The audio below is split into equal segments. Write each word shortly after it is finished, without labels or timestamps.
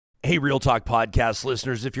Hey, Real Talk podcast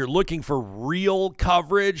listeners, if you're looking for real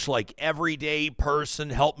coverage, like everyday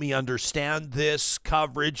person, help me understand this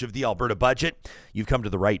coverage of the Alberta budget, you've come to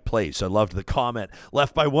the right place. I loved the comment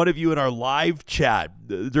left by one of you in our live chat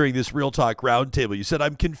during this Real Talk roundtable. You said,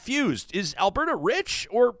 I'm confused. Is Alberta rich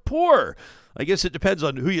or poor? I guess it depends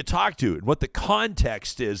on who you talk to and what the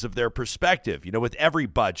context is of their perspective. You know, with every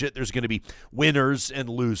budget, there's going to be winners and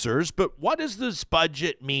losers. But what does this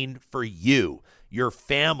budget mean for you, your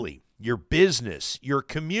family, your business, your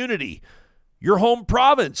community, your home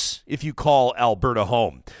province, if you call Alberta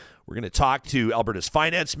home? We're going to talk to Alberta's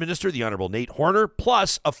finance minister, the Honorable Nate Horner,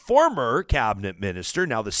 plus a former cabinet minister,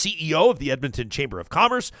 now the CEO of the Edmonton Chamber of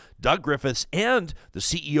Commerce, Doug Griffiths, and the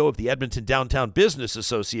CEO of the Edmonton Downtown Business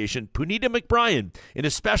Association, Punita McBrien, in a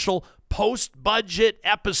special post-budget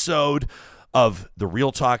episode of the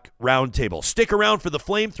Real Talk Roundtable. Stick around for the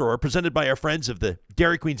flamethrower presented by our friends of the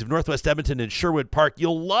Dairy Queens of Northwest Edmonton and Sherwood Park.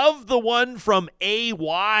 You'll love the one from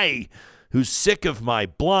AY, who's sick of my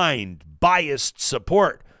blind, biased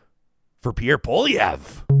support for Pierre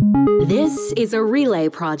Poilievre. This is a relay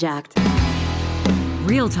project.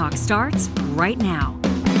 Real Talk starts right now.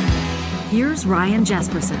 Here's Ryan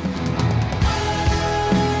Jesperson.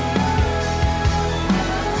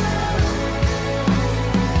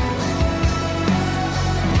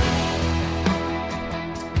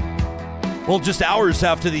 Well, just hours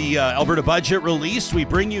after the Alberta budget released, we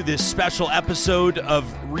bring you this special episode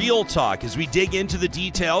of Real Talk as we dig into the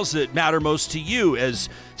details that matter most to you as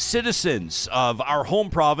citizens of our home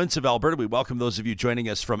province of Alberta. We welcome those of you joining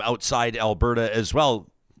us from outside Alberta as well.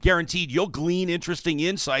 Guaranteed you'll glean interesting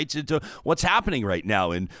insights into what's happening right now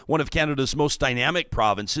in one of Canada's most dynamic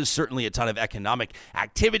provinces. Certainly a ton of economic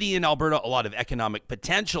activity in Alberta, a lot of economic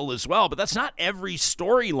potential as well. But that's not every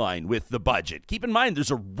storyline with the budget. Keep in mind, there's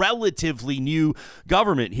a relatively new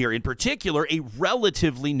government here, in particular, a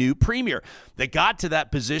relatively new premier that got to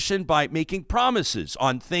that position by making promises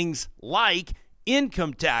on things like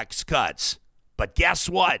income tax cuts. But guess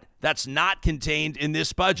what? That's not contained in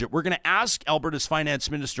this budget. We're going to ask Alberta's finance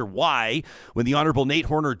minister why when the Honorable Nate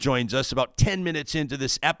Horner joins us about 10 minutes into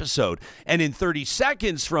this episode. And in 30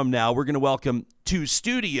 seconds from now, we're going to welcome to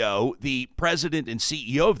studio the president and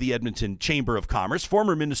CEO of the Edmonton Chamber of Commerce,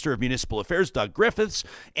 former Minister of Municipal Affairs, Doug Griffiths,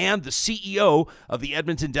 and the CEO of the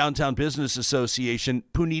Edmonton Downtown Business Association,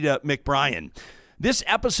 Punita McBrien. This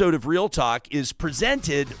episode of Real Talk is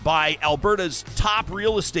presented by Alberta's top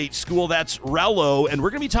real estate school, that's Relo, and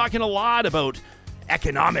we're going to be talking a lot about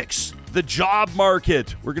economics, the job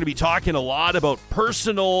market. We're going to be talking a lot about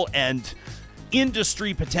personal and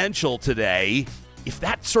industry potential today. If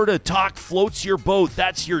that sort of talk floats your boat,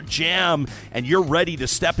 that's your jam, and you're ready to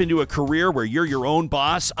step into a career where you're your own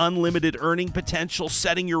boss, unlimited earning potential,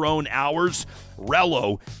 setting your own hours,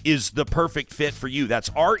 Relo is the perfect fit for you.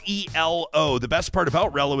 That's R-E-L-O. The best part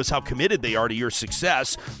about Relo is how committed they are to your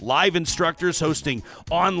success. Live instructors hosting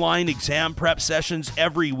online exam prep sessions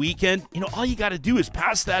every weekend. You know, all you got to do is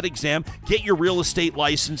pass that exam, get your real estate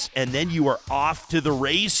license, and then you are off to the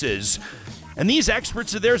races. And these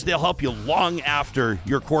experts of theirs, they'll help you long after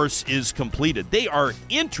your course is completed. They are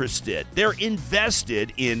interested. They're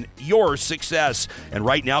invested in your success. And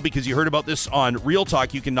right now, because you heard about this on Real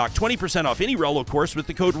Talk, you can knock 20% off any Relo course with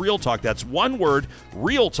the code REALTALK. That's one word,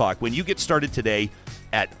 Real Talk, when you get started today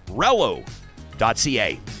at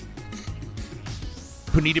relo.ca.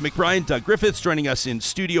 Punita McBrien, Doug Griffiths joining us in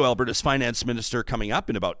studio. Alberta's finance minister coming up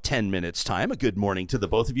in about 10 minutes' time. A good morning to the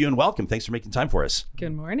both of you and welcome. Thanks for making time for us.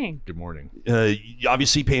 Good morning. Good morning.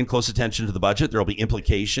 Obviously paying close attention to the budget. There will be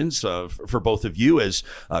implications for both of you as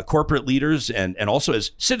corporate leaders and also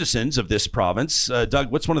as citizens of this province.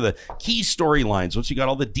 Doug, what's one of the key storylines? Once you got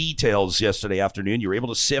all the details yesterday afternoon, you were able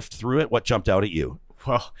to sift through it. What jumped out at you?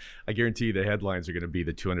 Well, I guarantee you the headlines are going to be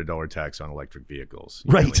the $200 tax on electric vehicles.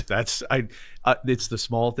 Right. It's the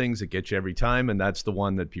small things that get you every time, and that's the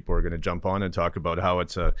one that people are going to jump on and talk about how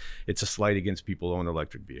it's a slight against people who own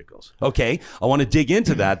electric vehicles. Okay, I want to dig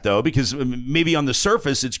into that though, because maybe on the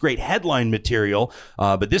surface it's great headline material,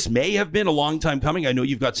 but this may have been a long time coming. I know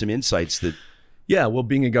you've got some insights that. Yeah, well,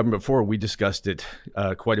 being in government before, we discussed it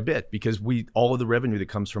quite a bit because all of the revenue that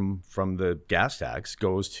comes from the gas tax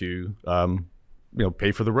goes to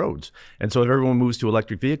pay for the roads. And so if everyone moves to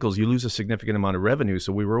electric vehicles, you lose a significant amount of revenue.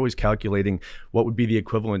 So we were always calculating what would be the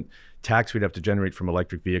equivalent tax we'd have to generate from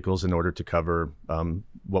electric vehicles in order to cover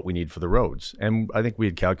what we need for the roads. And I think we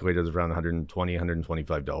had calculated it around $120,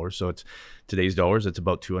 $125. So it's today's dollars, it's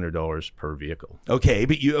about $200 per vehicle. Okay,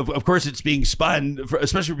 but of course it's being spun,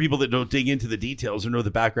 especially for people that don't dig into the details or know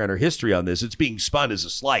the background or history on this, it's being spun as a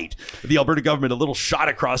slight. The Alberta government, a little shot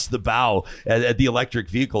across the bow at the electric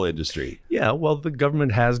vehicle industry. Yeah, well, the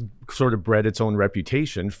government has sort of bred its own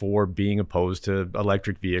reputation for being opposed to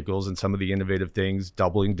electric vehicles and some of the innovative things,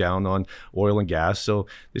 doubling down on oil and gas. So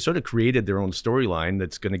they sort of created their own storyline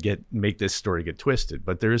that's going to make this story get twisted.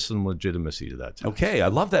 But there is some legitimacy to that too. Okay, I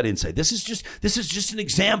love that insight. This is just an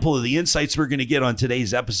example of the insights we're going to get on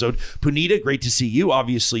today's episode. Punita, great to see you.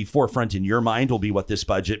 Obviously, forefront in your mind will be what this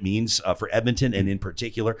budget means for Edmonton, and in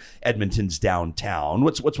particular, Edmonton's downtown.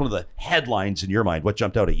 What's one of the headlines in your mind? What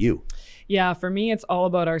jumped out at you? Yeah, for me, it's all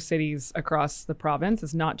about our cities across the province.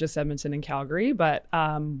 It's not just Edmonton and Calgary, but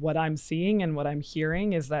what I'm seeing and what I'm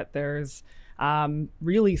hearing is that there's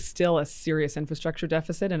really still a serious infrastructure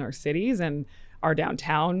deficit in our cities, and our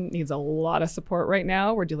downtown needs a lot of support right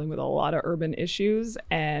now. We're dealing with a lot of urban issues,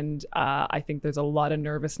 and I think there's a lot of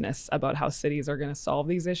nervousness about how cities are going to solve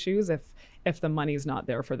these issues if the money's not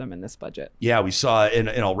there for them in this budget. Yeah, we saw, and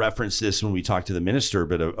I'll reference this when we talked to the minister,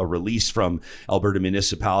 but a release from Alberta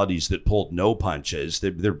municipalities that pulled no punches.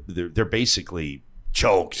 They're basically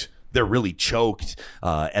choked. They're really choked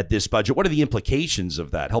at this budget. What are the implications of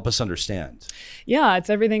that? Help us understand. Yeah, it's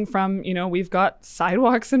everything from, we've got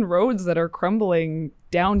sidewalks and roads that are crumbling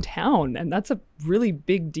downtown, and that's a really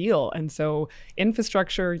big deal. And so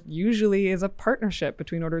infrastructure usually is a partnership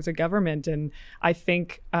between orders of government. And I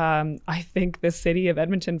think the city of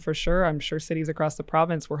Edmonton, for sure, I'm sure cities across the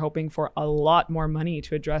province, were hoping for a lot more money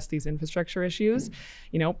to address these infrastructure issues.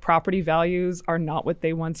 Property values are not what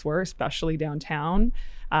they once were, especially downtown.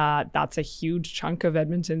 That's a huge chunk of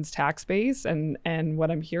Edmonton's tax base. And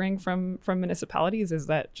what I'm hearing from municipalities is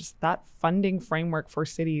that just that funding framework for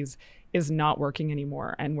cities is not working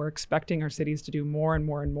anymore. And we're expecting our cities to do more and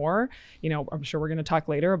more and more. I'm sure we're going to talk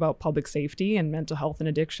later about public safety and mental health and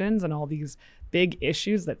addictions and all these big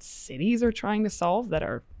issues that cities are trying to solve that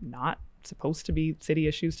are not supposed to be city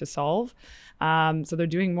issues to solve. So they're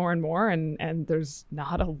doing more and more, and there's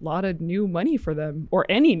not a lot of new money for them, or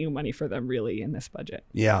any new money for them really, in this budget.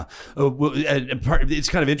 Yeah. It's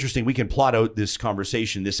kind of interesting. We can plot out this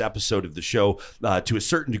conversation, this episode of the show to a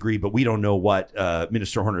certain degree, but we don't know what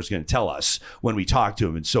Minister Horner is going to tell us when we talk to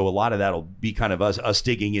him. And so a lot of that will be kind of us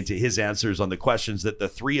digging into his answers on the questions that the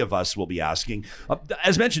three of us will be asking.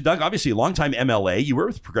 As mentioned, Doug, obviously a longtime MLA. You were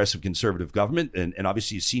with Progressive Conservative government and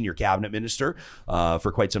obviously a senior cabinet minister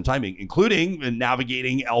for quite some time, including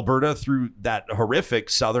navigating Alberta through that horrific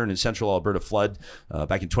southern and central Alberta flood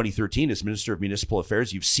back in 2013 as Minister of Municipal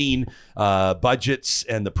Affairs. You've seen budgets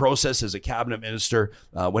and the process as a cabinet minister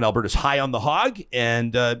when Alberta's high on the hog,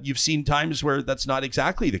 and you've seen times where that's not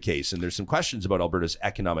exactly the case, and there's some questions about Alberta's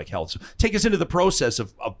economic health. So take us into the process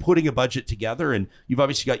of putting a budget together, and you've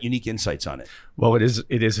obviously got unique insights on it. Well, it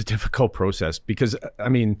is a difficult process because,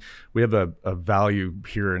 we have a value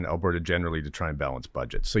here in Alberta generally to try and balance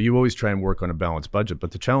budgets. So you always try and work on a balanced budget. But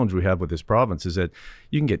the challenge we have with this province is that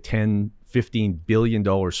you can get $10-15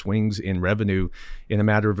 billion swings in revenue in a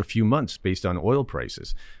matter of a few months based on oil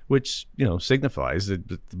prices, which, signifies that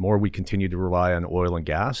the more we continue to rely on oil and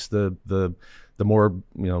gas, the more,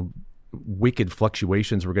 wicked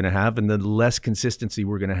fluctuations we're going to have, and the less consistency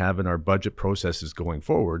we're going to have in our budget processes going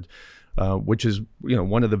forward, which is,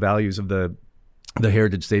 one of the values of the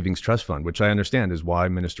Heritage Savings Trust Fund, which I understand is why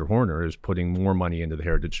Minister Horner is putting more money into the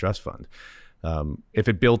Heritage Trust Fund. If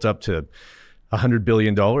it built up to $100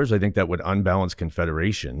 billion, I think that would unbalance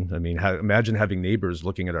Confederation. Imagine having neighbors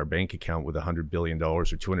looking at our bank account with $100 billion or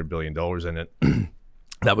 $200 billion in it.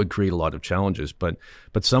 That would create a lot of challenges, but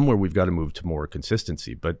somewhere we've got to move to more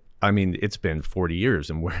consistency. But it's been 40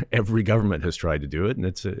 years, and every government has tried to do it, and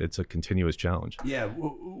it's a continuous challenge. Yeah.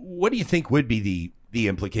 What do you think would be the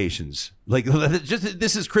implications? Like, just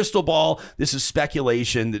this is crystal ball, this is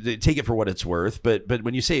speculation. Take it for what it's worth. But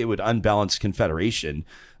when you say it would unbalance Confederation,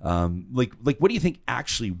 what do you think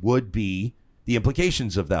actually would be the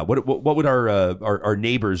implications of that? What would our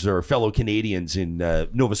neighbors or fellow Canadians in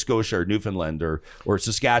Nova Scotia or Newfoundland or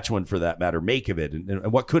Saskatchewan, for that matter, make of it,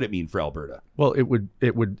 and what could it mean for Alberta? Well, it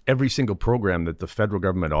would every single program that the federal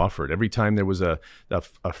government offered, every time there was a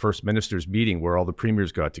first ministers meeting where all the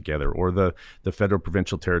premiers got together, or the federal,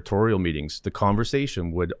 provincial, territorial meetings, the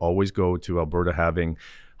conversation would always go to Alberta having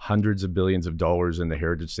hundreds of billions of dollars in the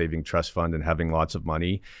Heritage Saving Trust Fund and having lots of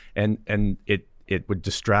money, and it it would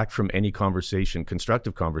distract from any conversation,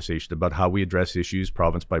 constructive conversation about how we address issues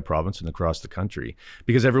province by province and across the country.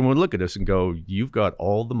 Because everyone would look at us and go, you've got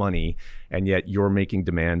all the money and yet you're making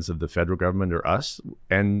demands of the federal government or us.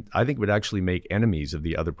 And I think it would actually make enemies of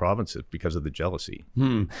the other provinces because of the jealousy.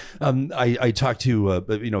 I talked to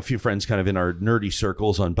a few friends kind of in our nerdy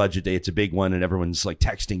circles on budget day. It's a big one and everyone's like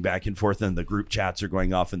texting back and forth and the group chats are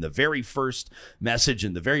going off. And the very first message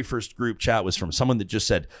in the very first group chat was from someone that just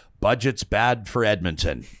said, budget's bad for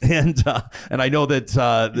Edmonton. And I know that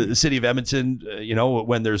the city of Edmonton,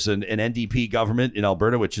 when there's an NDP government in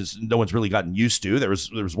Alberta, which is no one's really gotten used to, there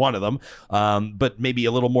was one of them, but maybe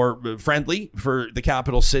a little more friendly for the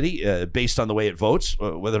capital city based on the way it votes,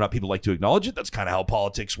 whether or not people like to acknowledge it. That's kind of how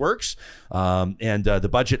politics works. And the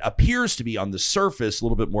budget appears to be on the surface a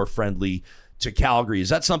little bit more friendly to Calgary. Is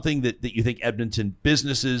that something that you think Edmonton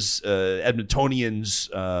businesses, Edmontonians,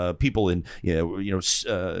 people in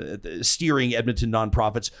steering Edmonton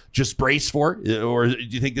nonprofits just brace for, or do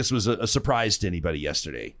you think this was a surprise to anybody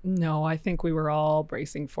yesterday? No, I think we were all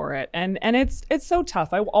bracing for it, and it's so tough.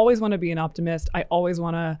 I always want to be an optimist. I always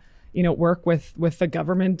want to work with the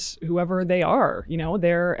government, whoever they are,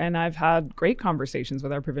 there. And I've had great conversations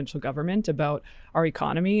with our provincial government about our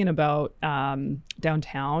economy and about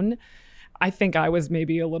downtown. I think I was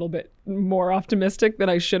maybe a little bit more optimistic than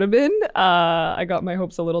I should have been. I got my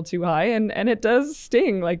hopes a little too high, and it does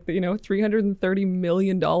sting. Like, $330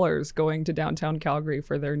 million going to downtown Calgary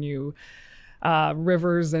for their new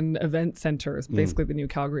rivers and event centers, basically the new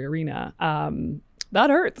Calgary Arena. That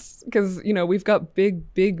hurts because, we've got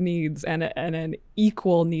big needs and an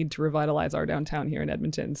equal need to revitalize our downtown here in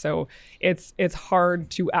Edmonton. So it's hard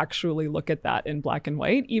to actually look at that in black and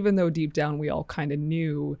white, even though deep down we all kind of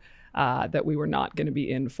knew that we were not going to be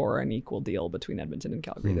in for an equal deal between Edmonton and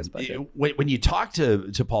Calgary this budget. When you talk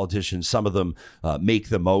to politicians, some of them make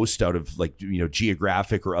the most out of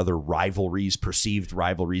geographic or other rivalries, perceived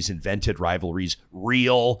rivalries, invented rivalries,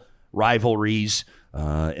 real rivalries.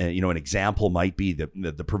 An example might be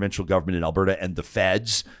the provincial government in Alberta and the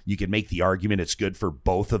feds. You can make the argument it's good for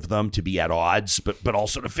both of them to be at odds, but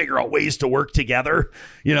also to figure out ways to work together.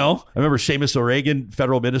 I remember Seamus O'Regan,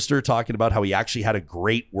 federal minister, talking about how he actually had a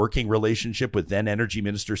great working relationship with then Energy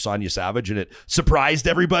Minister Sonia Savage, and it surprised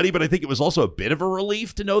everybody. But I think it was also a bit of a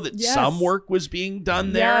relief to know that some work was being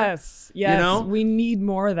done there. Yes, we need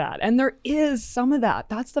more of that, and there is some of that.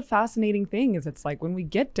 That's the fascinating thing. Is it's like when we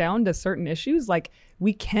get down to certain issues, like,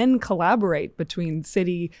 we can collaborate between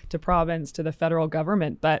city to province to the federal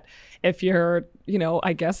government. But if you're,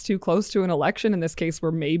 I guess too close to an election, in this case,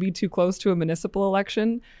 we're maybe too close to a municipal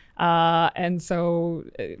election. And so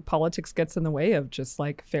politics gets in the way of just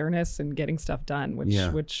like fairness and getting stuff done, which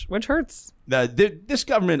hurts. This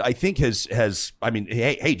government, I think, has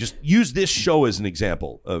just use this show as an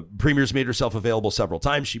example. Premier's made herself available several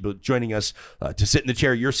times. She'll be joining us to sit in the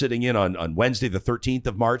chair you're sitting in on Wednesday, the 13th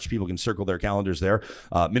of March. People can circle their calendars there.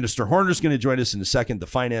 Minister Horner's going to join us in a second. The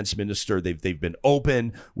finance minister, they've been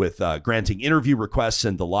open with granting interview requests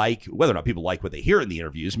and the like. Whether or not people like what they hear in the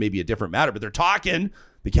interviews may be a different matter, but they're talking.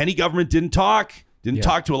 The Kenney government didn't talk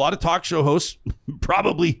to a lot of talk show hosts,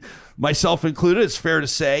 probably myself included, it's fair to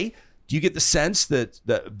say. Do you get the sense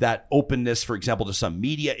that openness, for example, to some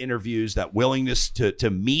media interviews, that willingness to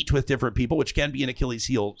meet with different people, which can be an Achilles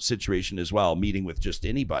heel situation as well, meeting with just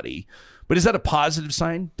anybody. But is that a positive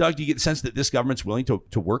sign, Doug? Do you get the sense that this government's willing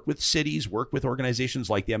to work with cities, work with organizations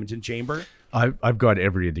like the Edmonton Chamber? I've got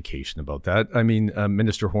every indication about that. I mean,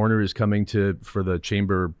 Minister Horner is coming for the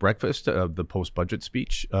Chamber breakfast, the post-budget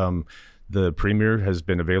speech. The Premier has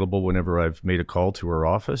been available whenever I've made a call to her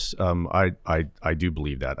office. I do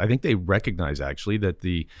believe that. I think they recognize actually that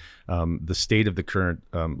the state of the current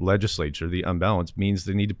legislature, the unbalance, means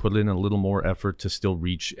they need to put in a little more effort to still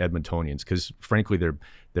reach Edmontonians, because frankly,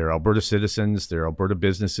 they're Alberta citizens, they're Alberta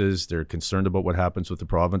businesses, they're concerned about what happens with the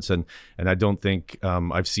province, and I don't think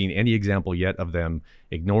I've seen any example yet of them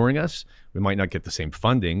ignoring us. We might not get the same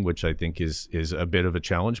funding, which I think is a bit of a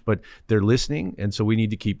challenge, but they're listening, and so we need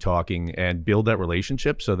to keep talking and build that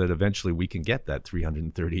relationship so that eventually we can get that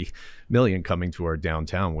 $330 million coming to our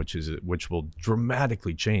downtown, which will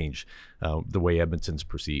dramatically change the way Edmonton's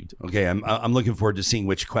perceived. Okay, I'm looking forward to seeing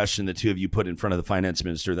which question the two of you put in front of the finance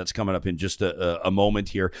minister. That's coming up in just a moment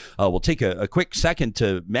here. We'll take a quick second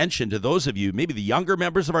to mention to those of you, maybe the younger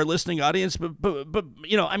members of our listening audience, but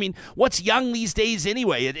what's young these days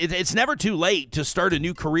anyway? It's never too late to start a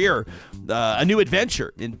new career, a new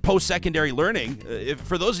adventure in post-secondary learning.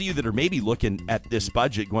 For those of you that are maybe looking at this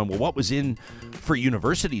budget going, well, what was in for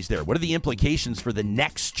universities there? What are the implications for the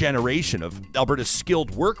next generation of Alberta's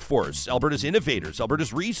skilled workforce, Alberta's innovators,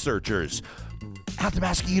 Alberta's researchers?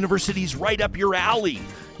 Athabasca University is right up your alley.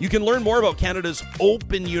 You can learn more about Canada's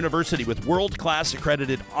Open University with world-class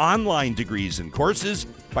accredited online degrees and courses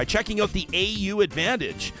by checking out the AU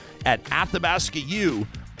Advantage at athabascau.ca.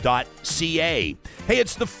 Hey,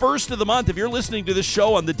 it's the first of the month. If you're listening to this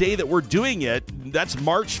show on the day that we're doing it, that's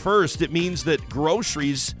March 1st. It means that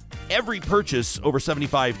groceries, every purchase over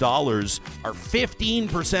 $75 are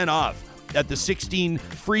 15% off at the 16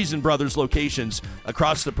 Friesen Brothers locations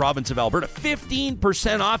across the province of Alberta.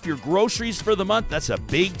 15% off your groceries for the month. That's a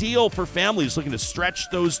big deal for families looking to stretch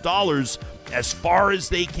those dollars as far as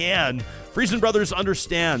they can. Friesen Brothers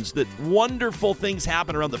understands that wonderful things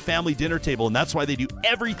happen around the family dinner table, and that's why they do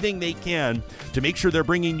everything they can to make sure they're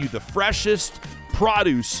bringing you the freshest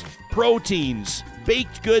produce, proteins,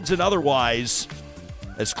 baked goods, and otherwise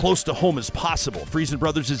as close to home as possible. Friesen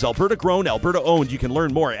Brothers is Alberta grown, Alberta owned. You can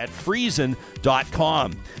learn more at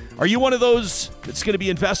friesen.com. Are you one of those that's going to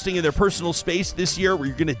be investing in their personal space this year where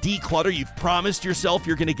you're going to declutter? You've promised yourself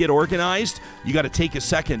you're going to get organized. You got to take a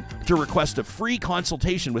second to request a free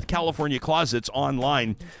consultation with California Closets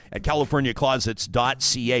online at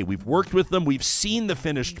californiaclosets.ca. We've worked with them. We've seen the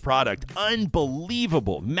finished product.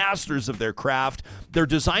 Unbelievable. Masters of their craft. Their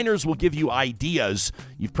designers will give you ideas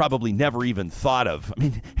you've probably never even thought of. I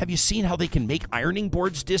mean, have you seen how they can make ironing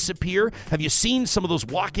boards disappear? Have you seen some of those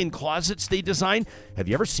walk-in closets they design? Have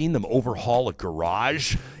you ever seen them overhaul a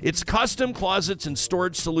garage? It's custom closets and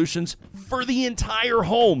storage solutions for the entire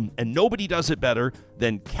home, and nobody does it better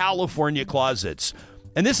than California Closets.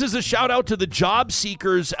 And this is a shout out to the job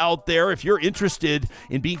seekers out there. If you're interested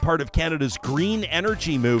in being part of Canada's green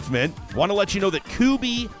energy movement, want to let you know that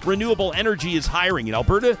Kubi Renewable Energy is hiring in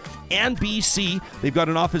Alberta and BC. They've got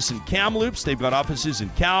an office in Kamloops. They've got offices in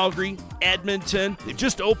Calgary, Edmonton. They've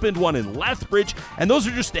just opened one in Lethbridge. And those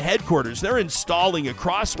are just the headquarters. They're installing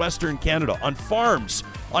across Western Canada on farms,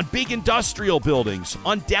 on big industrial buildings,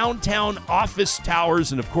 on downtown office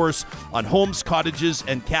towers, and of course, on homes, cottages,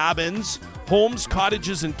 and cabins. Homes,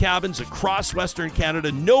 cottages, and cabins across Western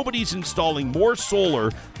Canada. Nobody's installing more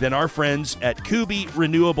solar than our friends at Kubi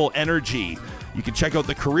Renewable Energy. You can check out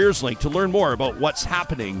the careers link to learn more about what's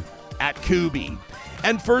happening at Kubi.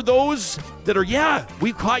 And for those that are,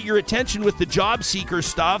 we've caught your attention with the job seeker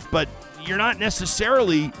stuff, but you're not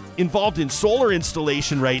necessarily involved in solar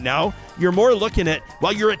installation right now. You're more looking at,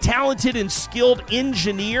 you're a talented and skilled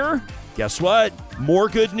engineer. Guess what? More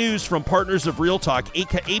good news from partners of Real Talk.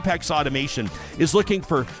 Apex Automation is looking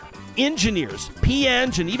for engineers,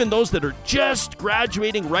 PNs, and even those that are just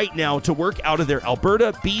graduating right now to work out of their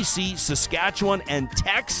Alberta, BC, Saskatchewan, and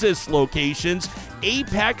Texas locations.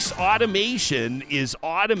 Apex Automation is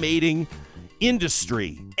automating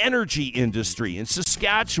energy industry in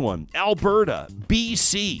Saskatchewan, Alberta,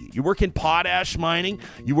 BC. You work in potash mining,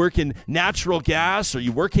 you work in natural gas, or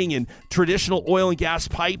you working in traditional oil and gas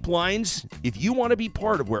pipelines. If you want to be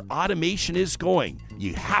part of where automation is going,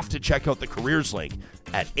 you have to check out the careers link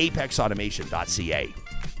at apexautomation.ca.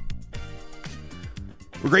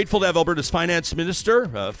 We're grateful to have Alberta's finance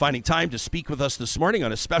minister finding time to speak with us this morning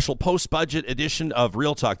on a special post-budget edition of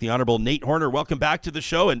Real Talk. The Honorable Nate Horner, welcome back to the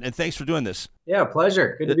show, and thanks for doing this. Yeah,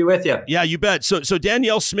 pleasure. Good to be with you. Yeah, you bet. So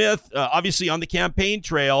Danielle Smith, obviously on the campaign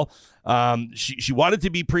trail, she wanted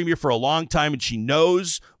to be premier for a long time, and she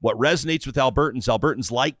knows what resonates with Albertans.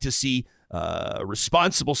 Albertans like to see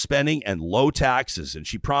responsible spending and low taxes. And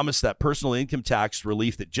she promised that personal income tax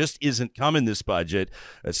relief that just isn't coming this budget.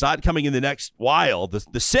 It's not coming in the next while.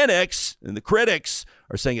 The cynics and the critics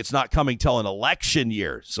are saying it's not coming till an election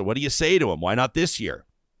year. So what do you say to them? Why not this year?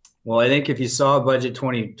 Well, I think if you saw budget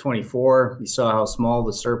 2024, you saw how small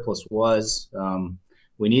the surplus was.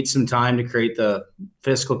 We need some time to create the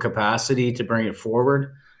fiscal capacity to bring it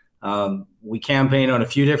forward. We campaign on a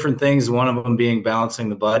few different things, one of them being balancing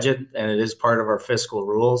the budget, and it is part of our fiscal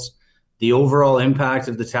rules. The overall impact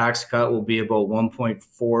of the tax cut will be about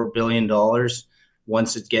 $1.4 billion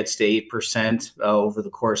once it gets to 8% over the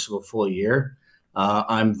course of a full year.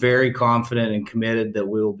 I'm very confident and committed that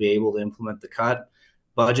we will be able to implement the cut.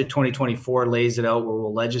 Budget 2024 lays it out where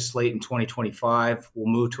we'll legislate in 2025. We'll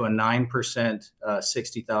move to a 9%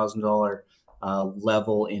 $60,000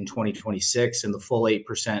 level in 2026 and the full 8%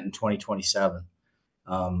 in 2027.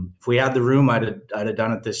 If we had the room, I'd have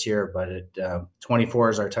done it this year, but 24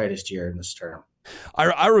 is our tightest year in this term.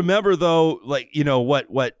 I remember though, like,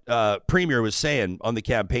 what Premier was saying on the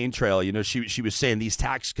campaign trail. She was saying these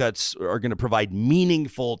tax cuts are going to provide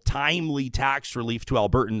meaningful, timely tax relief to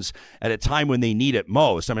Albertans at a time when they need it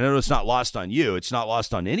most. I mean, I know it's not lost on you. It's not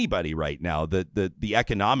lost on anybody right now. The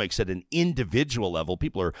economics at an individual level,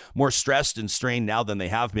 people are more stressed and strained now than they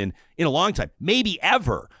have been in a long time, maybe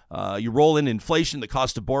ever. You roll in inflation, the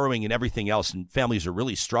cost of borrowing, and everything else, and families are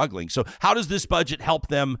really struggling. So how does this budget help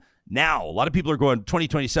them now? A lot of people are going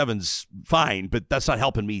 2027's fine, but that's not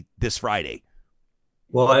helping me this Friday.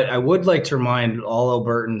 Well, I would like to remind all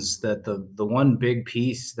Albertans that the one big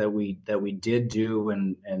piece that we did do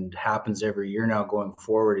and happens every year now going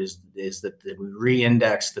forward is that we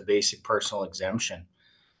re-index the basic personal exemption,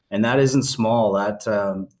 and that isn't small.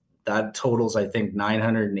 That totals, I think,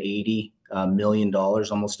 $980 million,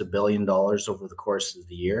 almost $1 billion over the course of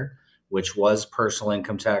the year, which was personal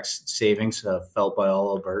income tax savings felt by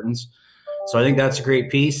all Albertans. So I think that's a great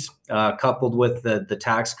piece, coupled with the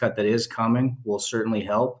tax cut that is coming will certainly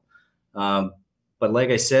help. But like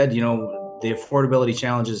I said, the affordability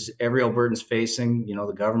challenges every Albertan's facing,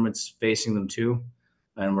 the government's facing them too.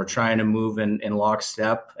 And we're trying to move in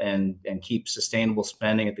lockstep and keep sustainable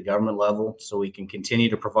spending at the government level so we can continue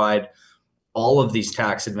to provide all of these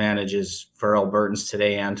tax advantages for Albertans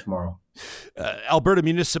today and tomorrow. Alberta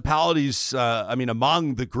municipalities,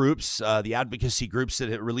 among the groups, the advocacy groups that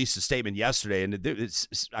had released a statement yesterday, and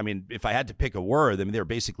if I had to pick a word, they're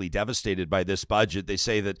basically devastated by this budget. They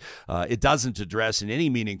say that it doesn't address in any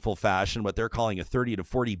meaningful fashion what they're calling a $30 to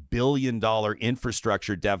 $40 billion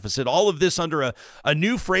infrastructure deficit. All of this under a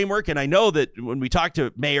new framework, and I know that when we talk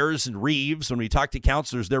to mayors and reeves, when we talk to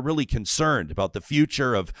councillors, they're really concerned about the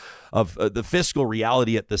future of the fiscal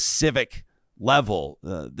reality at the civic level.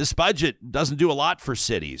 This budget doesn't do a lot for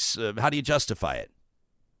cities. How do you justify it?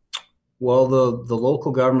 Well, the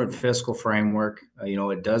local government fiscal framework,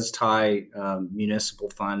 it does tie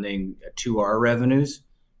municipal funding to our revenues.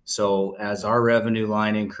 So as our revenue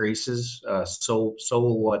line increases, so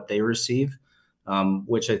will what they receive,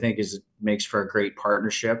 which I think makes for a great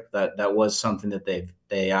partnership. That was something that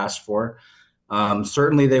they asked for.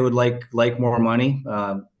 Certainly, they would like more money.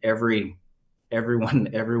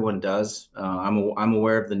 Everyone does. I'm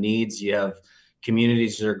aware of the needs. You have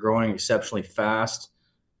communities that are growing exceptionally fast.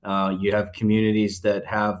 You have communities that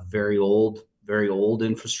have very old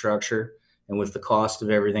infrastructure, and with the cost of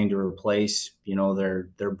everything to replace,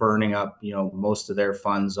 they're burning up, most of their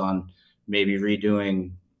funds on maybe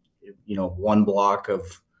redoing, one block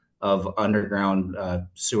of underground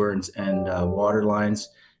sewer and water lines.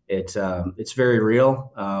 It's very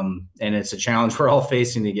real, and it's a challenge we're all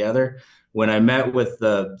facing together. When I met with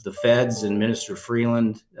the feds and Minister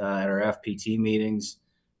Freeland at our FPT meetings,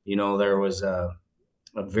 there was a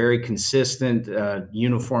very consistent,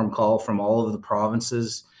 uniform call from all of the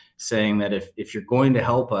provinces saying that if you're going to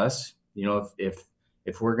help us,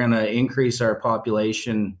 if we're going to increase our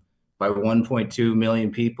population by 1.2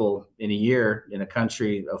 million people in a year in a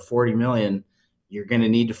country of 40 million, you're going to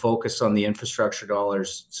need to focus on the infrastructure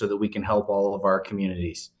dollars so that we can help all of our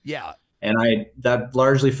communities. Yeah. And that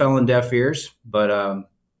largely fell on deaf ears, but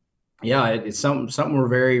it's something we're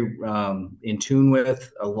very in tune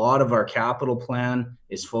with. A lot of our capital plan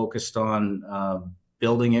is focused on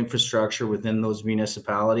building infrastructure within those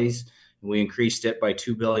municipalities. We increased it by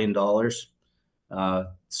 $2 billion.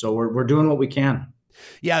 So we're doing what we can.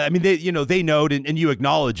 Yeah, they note and you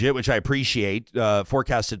acknowledge it, which I appreciate,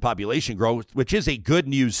 forecasted population growth, which is a good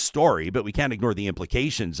news story, but we can't ignore the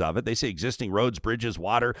implications of it. They say existing roads, bridges,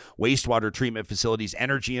 water, wastewater treatment facilities,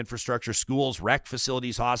 energy infrastructure, schools, rec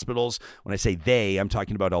facilities, hospitals. When I say they, I'm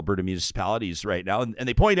talking about Alberta municipalities right now. And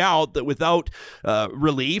they point out that without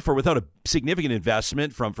relief or without a significant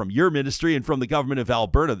investment from your ministry and from the government of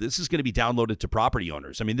Alberta, this is going to be downloaded to property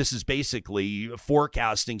owners. This is basically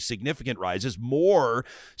forecasting significant rises, more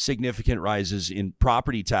significant rises in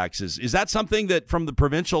property taxes. Is that something that from the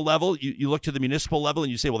provincial level, you look to the municipal level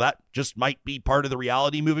and you say, well, that just might be part of the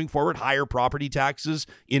reality moving forward, higher property taxes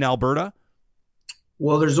in Alberta?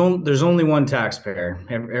 Well, there's only one taxpayer.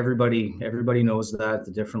 Everybody knows that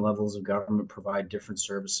the different levels of government provide different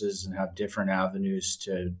services and have different avenues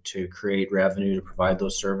to create revenue to provide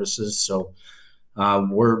those services. So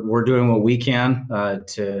we're doing what we can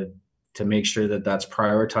to make sure that that's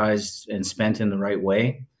prioritized and spent in the right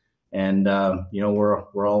way. And,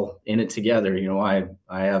 we're all in it together.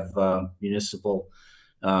 I have municipal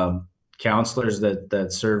counselors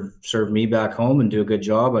that serve me back home and do a good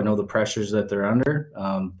job. I know the pressures that they're under,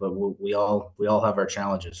 but we all have our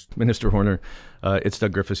challenges. Minister Horner, it's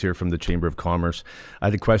Doug Griffiths here from the Chamber of Commerce. I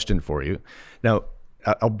had a question for you. Now,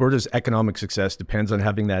 Alberta's economic success depends on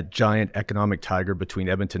having that giant economic tiger between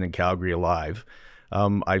Edmonton and Calgary alive.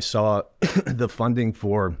 I saw the funding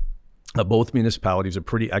for both municipalities are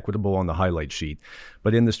pretty equitable on the highlight sheet.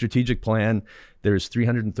 But in the strategic plan, there's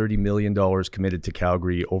 $330 million committed to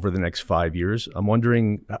Calgary over the next 5 years. I'm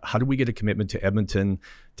wondering, how do we get a commitment to Edmonton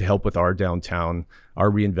to help with our downtown,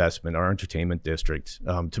 our reinvestment, our entertainment district,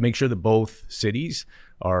 to make sure that both cities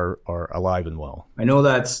are alive and well? I know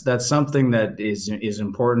that's something that is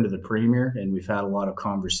important to the Premier, and we've had a lot of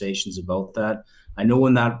conversations about that. I know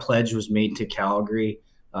when that pledge was made to Calgary,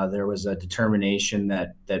 there was a determination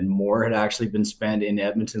that more had actually been spent in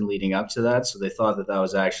Edmonton leading up to that. So they thought that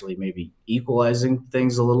was actually maybe equalizing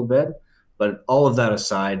things a little bit. But all of that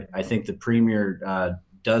aside, I think the Premier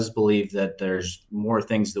does believe that there's more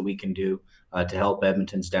things that we can do to help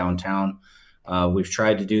Edmonton's downtown. We've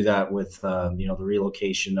tried to do that with the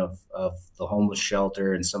relocation of the homeless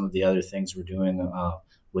shelter and some of the other things we're doing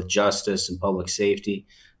with justice and public safety.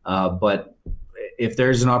 But if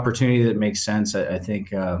there's an opportunity that makes sense, I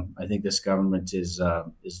think this government is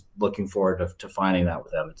looking forward to finding that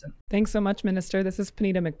with Edmonton. Thanks so much, Minister. This is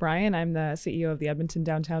Panita McBrien. I'm the CEO of the Edmonton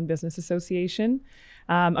Downtown Business Association.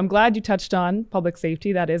 I'm glad you touched on public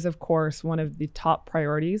safety. That is, of course, one of the top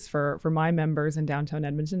priorities for my members in downtown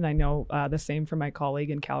Edmonton. I know the same for my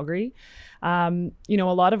colleague in Calgary. A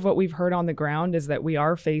lot of what we've heard on the ground is that we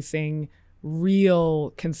are facing real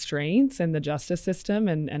constraints in the justice system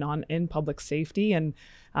and in public safety, and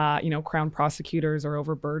Crown prosecutors are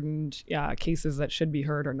overburdened, cases that should be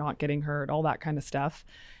heard are not getting heard, all that kind of stuff.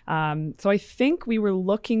 So I think we were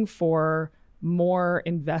looking for more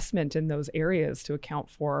investment in those areas to account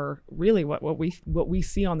for really what we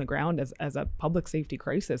see on the ground as a public safety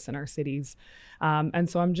crisis in our cities. And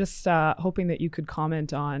so I'm just hoping that you could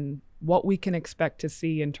comment on what we can expect to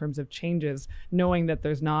see in terms of changes, knowing that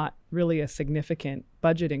there's not really a significant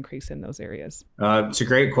budget increase in those areas. It's a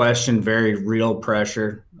great question, very real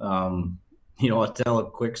pressure. I'll tell a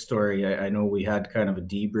quick story. I know we had kind of a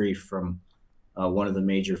debrief from one of the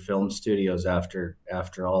major film studios after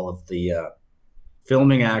all of the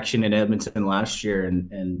filming action in Edmonton last year,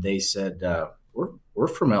 and they said, we're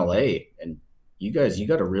from LA, and you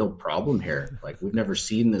got a real problem here. Like, we've never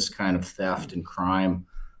seen this kind of theft and crime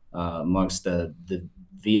amongst the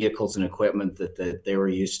vehicles and equipment that they were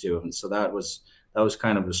used to. And so that was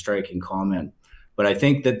kind of a striking comment. But I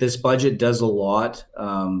think that this budget does a lot.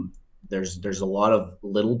 There's a lot of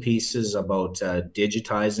little pieces about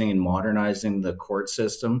digitizing and modernizing the court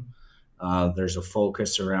system. There's a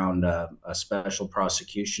focus around a special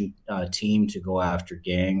prosecution team to go after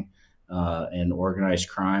gang and organized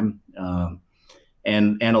crime.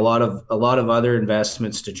 And a lot of other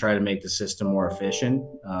investments to try to make the system more efficient.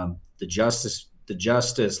 The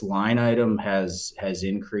justice line item has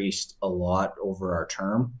increased a lot over our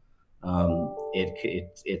term.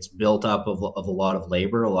 It's built up of a lot of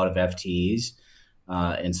labor, a lot of FTEs,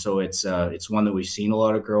 and so it's one that we've seen a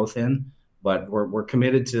lot of growth in. But we're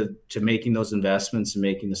committed to making those investments and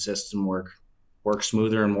making the system work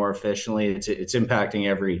smoother and more efficiently. It's impacting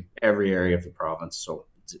every area of the province. So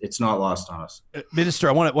it's not lost on us. Minister,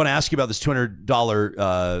 I want to ask you about this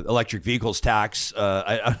 $200 electric vehicles tax.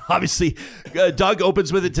 Obviously, Doug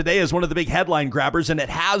opens with it today as one of the big headline grabbers, and it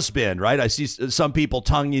has been, right? I see some people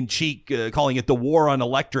tongue-in-cheek calling it the war on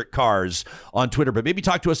electric cars on Twitter. But maybe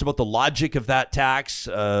talk to us about the logic of that tax,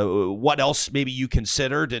 what else maybe you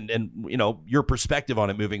considered, and your perspective on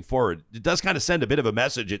it moving forward. It does kind of send a bit of a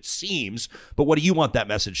message, it seems, but what do you want that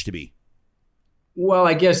message to be? Well,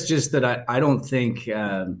 I guess just that I don't think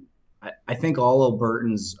I think all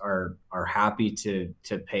Albertans are happy to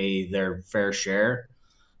pay their fair share.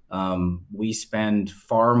 We spend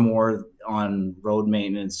far more on road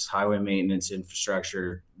maintenance, highway maintenance,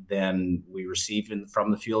 infrastructure than we receive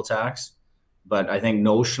from the fuel tax. But I think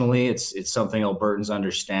notionally, it's something Albertans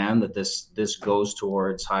understand that this goes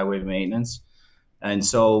towards highway maintenance, and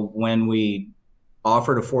so when we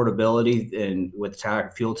offered affordability and with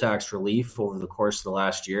fuel tax relief over the course of the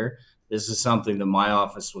last year, this is something that my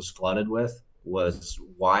office was flooded with, was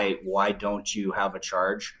why don't you have a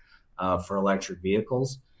charge for electric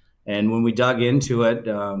vehicles? And when we dug into it,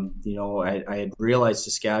 I had realized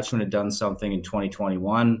Saskatchewan had done something in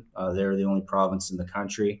 2021. They're the only province in the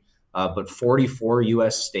country, but 44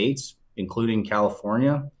 U.S. states, including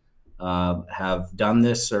California, have done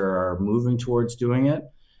this or are moving towards doing it.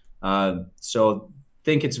 So I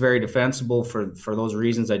think it's very defensible for those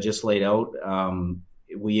reasons I just laid out.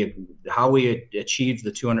 How we achieved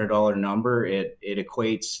the $200 number, it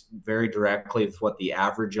equates very directly with what the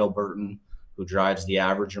average Albertan who drives the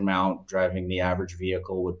average amount, driving the average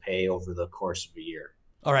vehicle, would pay over the course of a year.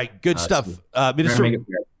 All right, good stuff. Minister,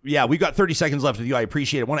 yeah, we've got 30 seconds left with you. I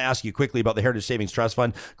appreciate it. I want to ask you quickly about the Heritage Savings Trust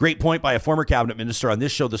Fund. Great point by a former cabinet minister on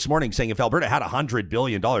this show this morning saying if Alberta had $100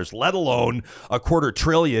 billion, let alone $250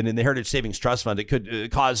 billion in the Heritage Savings Trust Fund, it could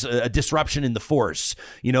cause a disruption in the force,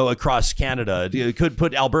 across Canada. It could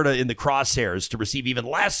put Alberta in the crosshairs to receive even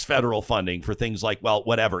less federal funding for things like, well,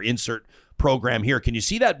 whatever, insert program here. Can you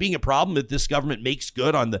see that being a problem that this government makes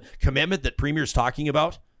good on the commitment that Premier's talking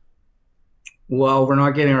about? Well, we're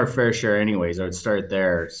not getting our fair share anyways. I would start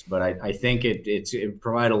there. But I think it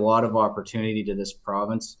provide a lot of opportunity to this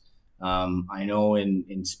province. I know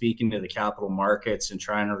in speaking to the capital markets and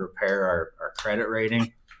trying to repair our credit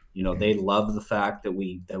rating, they love the fact that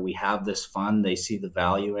we have this fund. They see the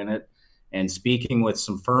value in it. And speaking with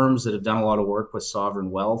some firms that have done a lot of work with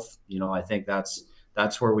sovereign wealth, I think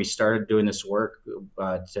that's where we started doing this work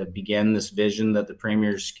to begin this vision that the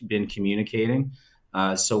Premier's been communicating.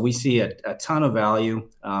 So we see a ton of value.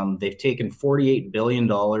 They've taken $48 billion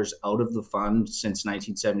out of the fund since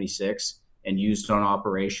 1976 and used on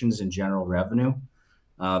operations and general revenue.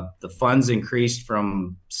 The fund's increased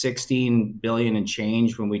from $16 billion and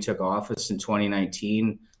change when we took office in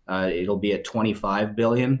 2019. It'll be at $25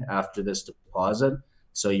 billion after this deposit.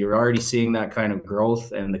 So you're already seeing that kind of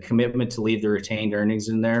growth, and the commitment to leave the retained earnings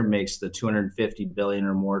in there makes the $250 billion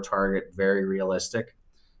or more target very realistic.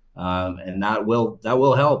 And that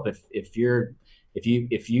will help if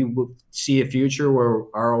you see a future where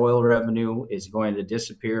our oil revenue is going to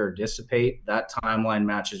disappear or dissipate. That timeline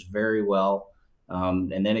matches very well,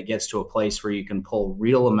 and then it gets to a place where you can pull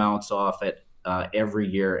real amounts off it every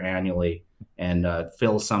year annually and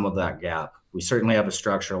fill some of that gap. We certainly have a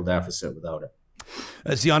structural deficit without it.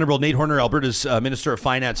 As the Honourable Nate Horner, Alberta's Minister of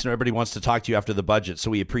Finance, and everybody wants to talk to you after the budget,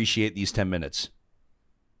 so we appreciate these 10 minutes.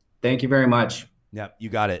 Thank you very much. Yeah, you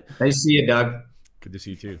got it. Nice to see you, Doug. Good to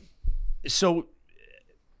see you too. So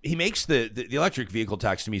he makes the electric vehicle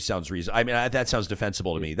tax to me sounds reasonable. I mean, that sounds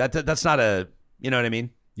defensible to me. That's not a, you know what I mean?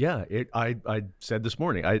 Yeah, I said this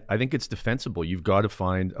morning, I think it's defensible. You've got to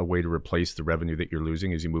find a way to replace the revenue that you're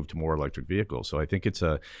losing as you move to more electric vehicles. So I think it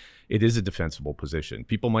is a defensible position.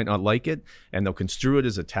 People might not like it, and they'll construe it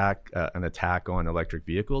as an attack on electric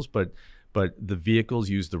vehicles, but the vehicles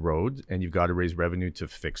use the road, and you've got to raise revenue to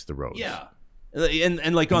fix the roads. Yeah.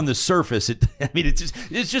 And like on the surface,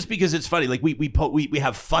 it's just because it's funny. Like we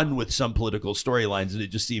have fun with some political storylines, and it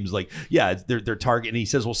just seems like, yeah, they're targeting. He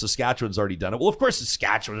says, well, Saskatchewan's already done it. Well, of course,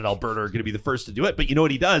 Saskatchewan and Alberta are going to be the first to do it. But you know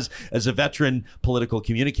what he does as a veteran political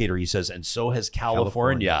communicator? He says, and so has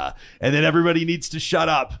California. And then everybody needs to shut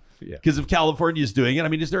up. Because if California is doing it, I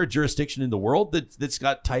mean, is there a jurisdiction in the world that's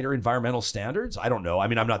got tighter environmental standards? I don't know. I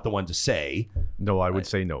mean, I'm not the one to say. No, I would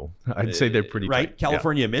say no. I'd say they're pretty right. tight.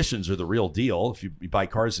 California emissions are the real deal. If you buy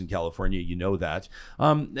cars in California, you know that.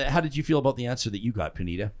 How did you feel about the answer that you got,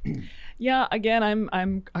 Punita? Yeah, again,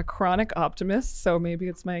 I'm a chronic optimist, so maybe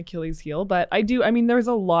it's my Achilles heel, but I mean, there's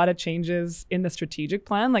a lot of changes in the strategic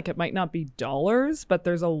plan. Like, it might not be dollars, but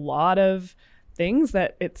there's a lot of things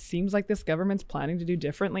that it seems like this government's planning to do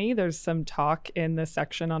differently. There's some talk in the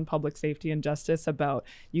section on public safety and justice about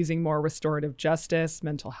using more restorative justice,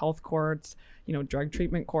 mental health courts, drug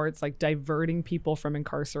treatment courts, like diverting people from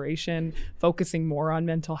incarceration, focusing more on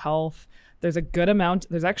mental health. There's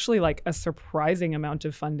actually like a surprising amount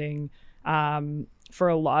of funding for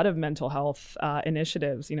a lot of mental health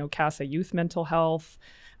initiatives, CASA Youth Mental Health,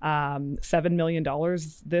 $7 million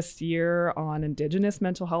this year on Indigenous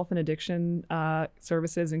mental health and addiction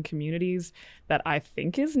services in communities that I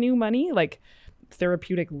think is new money, like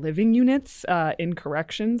therapeutic living units in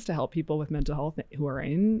corrections to help people with mental health who are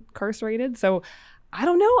incarcerated. So I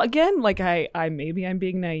don't know, again, like I maybe I'm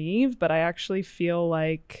being naive, but I actually feel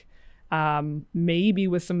like maybe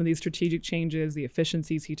with some of these strategic changes, the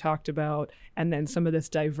efficiencies he talked about, and then some of this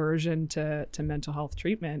diversion to mental health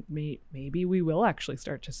treatment, maybe we will actually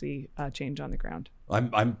start to see change on the ground.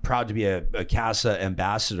 I'm proud to be a CASA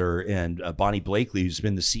ambassador, and Bonnie Blakely, who's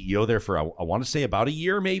been the CEO there for I want to say about a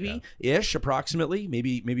year, ish, approximately,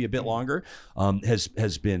 maybe a bit longer,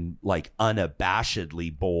 has been like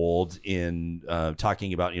unabashedly bold in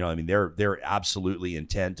talking about, they're absolutely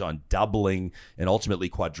intent on doubling and ultimately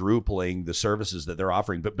quadrupling the services that they're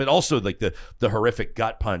offering, but also like the horrific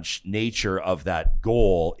gut punch nature of that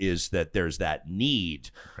goal is that there's that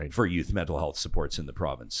need for youth mental health supports in the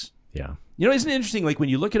province. Yeah. Isn't it interesting? Like when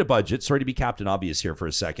you look at a budget, sorry to be Captain Obvious here for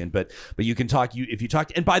a second, but you can talk, if you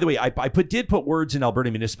talk, and by the way, I did put words in Alberta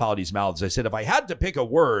municipalities' mouths. I said, if I had to pick a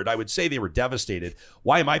word, I would say they were devastated.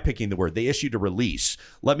 Why am I picking the word? They issued a release.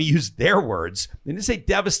 Let me use their words. They didn't say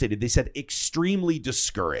devastated. They said extremely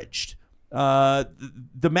discouraged.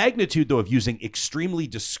 The magnitude, though, of using extremely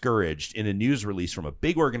discouraged in a news release from a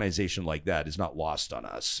big organization like that is not lost on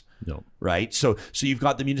us. No. Right. So you've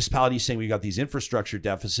got the municipalities saying we've got these infrastructure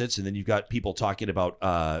deficits, and then you've got people talking about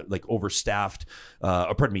like overworked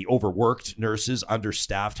nurses,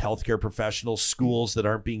 understaffed healthcare professionals, schools that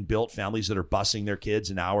aren't being built, families that are busing their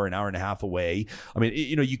kids an hour and a half away. I mean,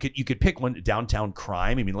 you could pick one, downtown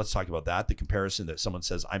crime. I mean, let's talk about that. The comparison that someone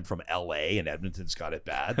says I'm from LA and Edmonton's got it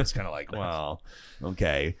bad. It's kind of like, well,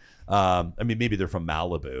 okay. I mean, maybe they're from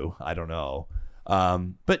Malibu. I don't know.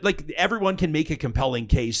 But like everyone can make a compelling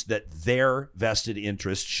case that their vested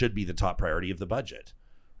interest should be the top priority of the budget,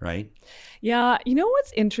 right? Yeah. You know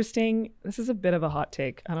what's interesting? This is a bit of a hot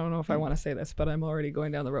take. I don't know if I want to say this, but I'm already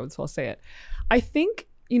going down the road, so I'll say it. I think,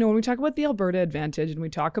 when we talk about the Alberta advantage and we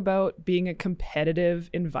talk about being a competitive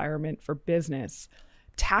environment for business,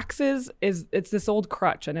 taxes it's this old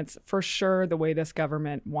crutch, and it's for sure the way this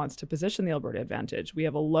government wants to position the Alberta advantage. We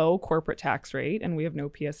have a low corporate tax rate and we have no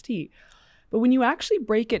PST. But when you actually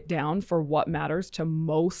break it down for what matters to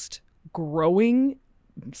most growing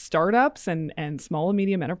startups and small and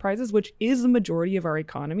medium enterprises, which is the majority of our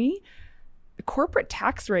economy, the corporate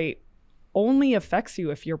tax rate only affects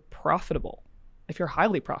you if you're profitable, if you're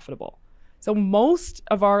highly profitable. So most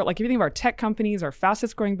of our, like if you think of our tech companies, our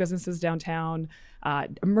fastest growing businesses downtown,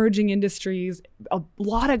 emerging industries, a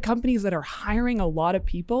lot of companies that are hiring a lot of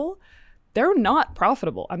people, they're not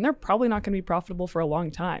profitable, and they're probably not going to be profitable for a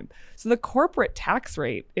long time. So the corporate tax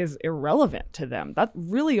rate is irrelevant to them. That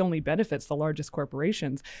really only benefits the largest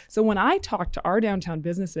corporations. So when I talk to our downtown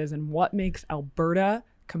businesses and what makes Alberta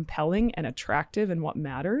compelling and attractive and what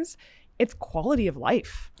matters, it's quality of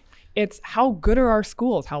life. It's how good are our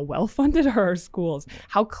schools? How well-funded are our schools?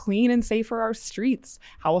 How clean and safe are our streets?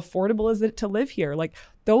 How affordable is it to live here? Like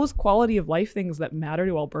those quality of life things that matter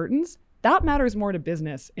to Albertans, that matters more to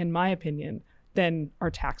business, in my opinion, than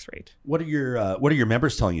our tax rate. What are your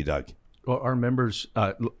members telling you, Doug? Well, our members,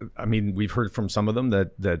 we've heard from some of them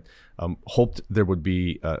that hoped there would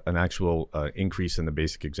be an actual increase in the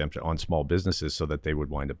basic exemption on small businesses so that they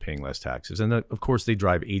would wind up paying less taxes. And of course, they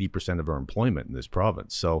drive 80% of our employment in this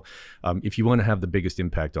province. So if you want to have the biggest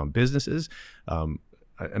impact on businesses,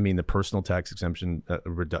 the personal tax exemption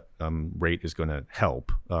rate is going to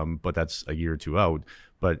help, but that's a year or two out.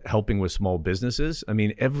 But helping with small businesses,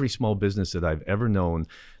 every small business that I've ever known,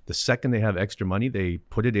 the second they have extra money, they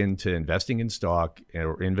put it into investing in stock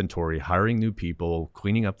or inventory, hiring new people,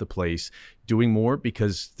 cleaning up the place, doing more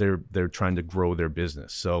because they're trying to grow their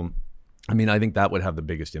business. So I think that would have the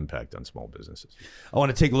biggest impact on small businesses. I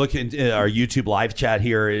want to take a look at our YouTube live chat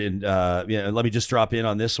here. And let me just drop in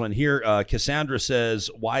on this one here. Cassandra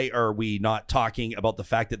says, why are we not talking about the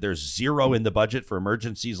fact that there's zero in the budget for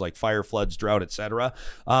emergencies like fire, floods, drought, etc.?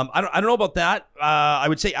 I don't know about that. I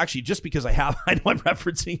would say actually just because I know I'm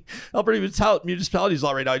referencing Alberta Municipalities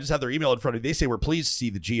Law right now. I just have their email in front of me. They say we're pleased to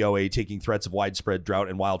see the GOA taking threats of widespread drought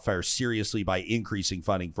and wildfires seriously by increasing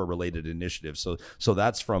funding for related initiatives. So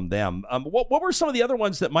that's from them. What were some of the other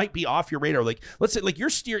ones that might be off your radar? Like, let's say, like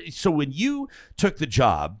you're so when you took the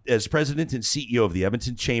job as president and CEO of the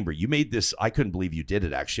Edmonton Chamber, you made this. I couldn't believe you did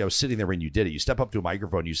it. Actually, I was sitting there when you did it. You step up to a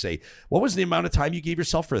microphone. You say, "What was the amount of time you gave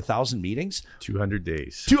yourself for 1,000 meetings?" 200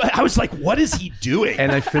 days. I was like, "What is he doing?"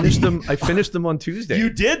 And I finished them. I finished them on Tuesday.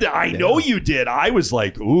 You did. I know you did. I was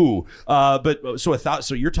like, "Ooh." But so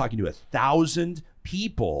so you're talking to 1,000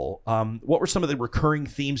 people. What were some of the recurring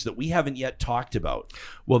themes that we haven't yet talked about?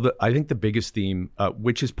 Well, I think the biggest theme,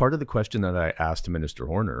 which is part of the question that I asked to Minister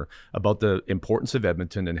Horner about the importance of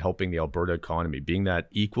Edmonton and helping the Alberta economy, being that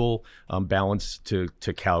equal balance to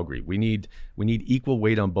Calgary. We need equal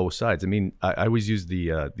weight on both sides. I always use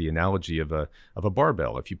the analogy of a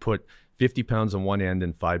barbell. If you put 50 pounds on one end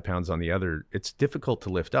and 5 pounds on the other, it's difficult to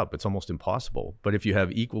lift up. It's almost impossible. But if you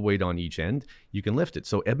have equal weight on each end, you can lift it.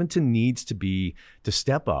 So Edmonton needs to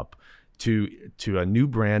step up to a new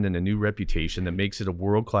brand and a new reputation that makes it a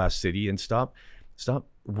world-class city, and stop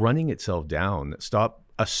running itself down. Stop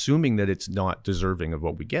assuming that it's not deserving of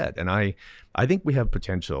what we get. And I think we have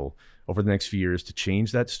potential over the next few years to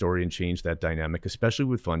change that story and change that dynamic, especially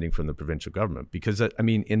with funding from the provincial government. Because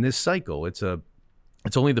in this cycle, it's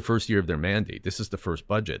only the first year of their mandate. This is the first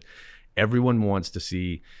budget. Everyone wants to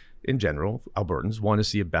see, in general, Albertans want to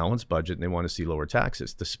see a balanced budget, and they want to see lower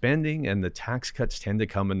taxes. The spending and the tax cuts tend to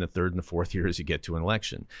come in the third and the fourth year as you get to an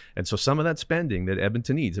election. And so some of that spending that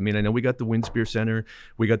Edmonton needs, I know we got the Winspear Center,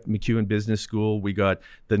 we got McEwen Business School, we got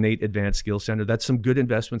the NAIT Advanced Skills Center. That's some good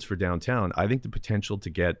investments for downtown. I think the potential to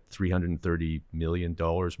get $330 million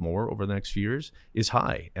more over the next few years is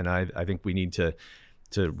high. And I think we need to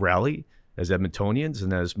rally Edmontonians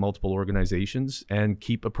and as multiple organizations, and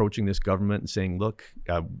keep approaching this government and saying, look,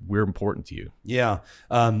 we're important to you. Yeah.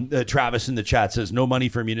 Travis in the chat says no money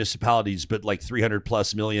for municipalities, but like 300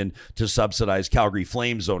 plus million to subsidize Calgary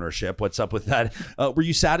Flames ownership. What's up with that? Were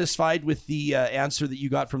you satisfied with the answer that you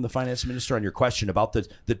got from the finance minister on your question about the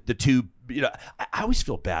two? You know, I always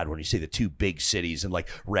feel bad when you say the two big cities and like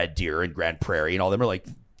Red Deer and Grand Prairie and all them are like,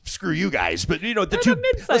 screw you guys. But you know,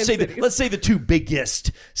 let's say the two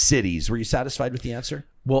biggest cities. Were you satisfied with the answer?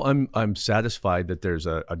 Well, I'm satisfied that there's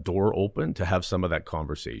a door open to have some of that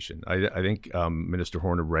conversation. I think Minister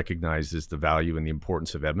Horner recognizes the value and the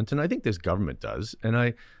importance of Edmonton. I think this government does. And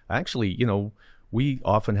I actually, you know, we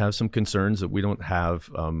often have some concerns that we don't have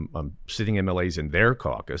sitting MLAs in their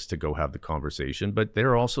caucus to go have the conversation, but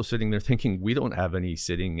they're also sitting there thinking we don't have any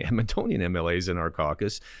sitting Edmontonian MLAs in our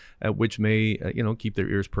caucus, which may, keep their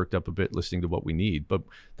ears perked up a bit listening to what we need. But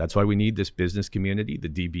that's why we need this business community, the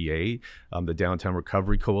DBA, the Downtown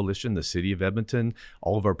Recovery Coalition, the City of Edmonton,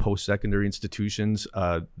 all of our post-secondary institutions,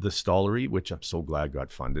 the Stollery, which I'm so glad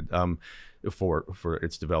got funded. For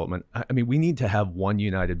its development. I mean, we need to have one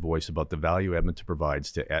united voice about the value Edmonton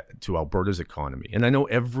provides to Alberta's economy. And I know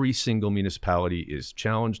every single municipality is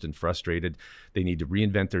challenged and frustrated. They need to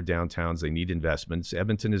reinvent their downtowns. They need investments.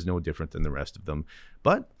 Edmonton is no different than the rest of them.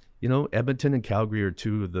 But, you know, Edmonton and Calgary are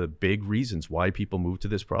two of the big reasons why people move to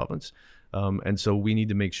this province. And so we need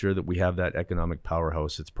to make sure that we have that economic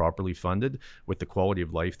powerhouse that's properly funded with the quality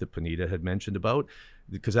of life that Panita had mentioned about,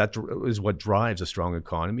 because that is what drives a strong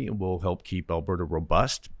economy and will help keep Alberta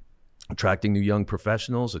robust, attracting new young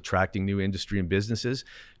professionals, attracting new industry and businesses,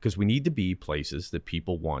 because we need to be places that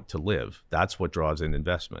people want to live. That's what draws in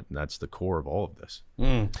investment, and that's the core of all of this.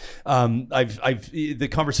 The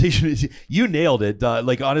conversation is, you nailed it.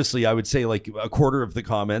 Like, honestly, I would say like a quarter of the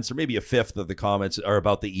comments or maybe a fifth of the comments are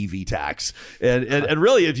about the EV tax. And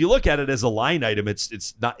really, if you look at it as a line item,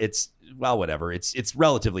 it's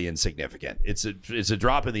relatively insignificant. It's a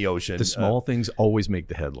drop in the ocean. The small things always make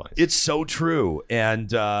the headlines. It's so true. And,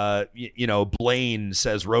 Blaine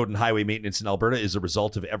says road and highway maintenance in Alberta is a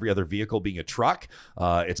result of every other vehicle being a truck.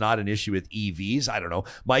 It's not an issue with EVs. I don't know.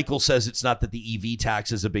 Michael says it's not that the EV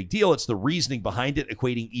tax is a big deal. It's the reasoning behind it,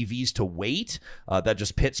 equating EVs to weight. That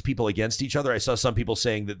just pits people against each other. I saw some people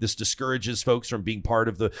saying that this discourages folks from being part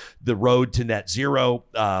of the road to net zero.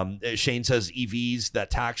 Shane says EVs, that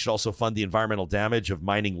tax should also fund the environmental damage of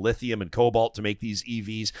mining lithium and cobalt to make these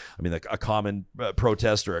EVs. I mean, like a common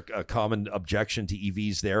protest or a common objection to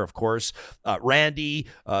EVs there, of course. Randy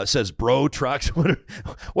says bro trucks.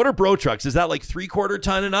 What are bro trucks? Is that like 3/4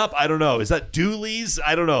 ton and up? I don't know. Is that dualies?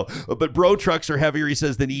 I don't know. But bro trucks are heavier, he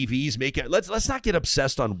says, than EVs. Let's not get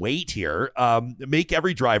obsessed on weight here. Make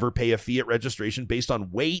every driver pay a fee at registration based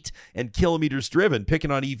on weight and kilometers driven.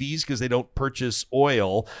 Picking on EVs because they don't purchase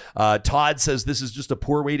oil. Todd says this is just a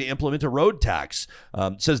poor way to implement a road tax.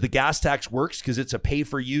 Says the gas tax works because it's a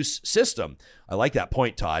pay-for-use system. I like that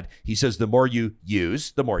point, Todd. He says the more you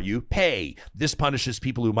use, the more you pay. This punishes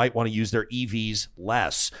people who might want to use their EVs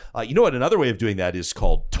less. You know what? Another way of doing that is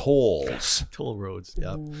called tolls. Toll roads,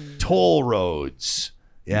 yeah. Toll roads.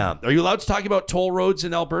 Yeah. Are you allowed to talk about toll roads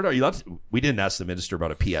in Alberta? Are you allowed to? We didn't ask the minister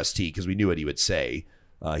about a PST because we knew what he would say.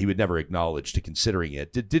 He would never acknowledge to considering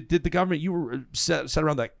it. Did the government, you were sat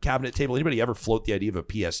around that cabinet table, anybody ever float the idea of a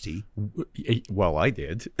PST? Well, I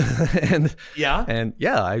did.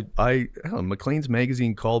 Maclean's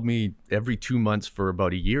magazine called me every 2 months for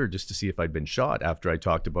about a year just to see if I'd been shot after I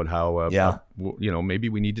talked about how, maybe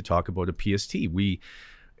we need to talk about a PST.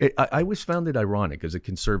 I always found it ironic as a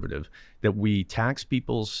conservative that we tax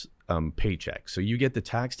people's paycheck. So you get the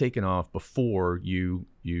tax taken off before you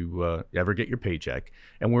ever get your paycheck,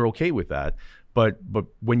 and we're okay with that. But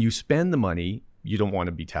when you spend the money, you don't want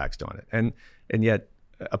to be taxed on it. And yet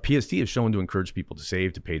a PST is shown to encourage people to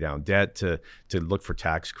save, to pay down debt, to look for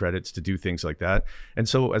tax credits, to do things like that. And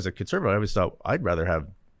so as a conservative, I always thought I'd rather have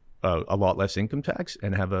a lot less income tax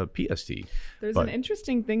and have a PST. There's an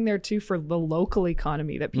interesting thing there too for the local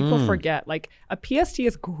economy that people forget. Like, a PST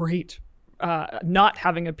is great. Not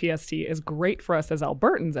having a PST is great for us as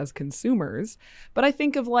Albertans, as consumers. But I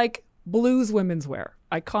think of like Blues women's wear,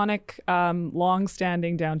 iconic,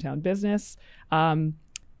 long-standing downtown business.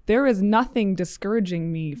 There is nothing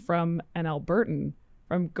discouraging me from an Albertan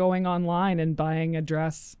from going online and buying a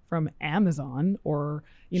dress from Amazon or,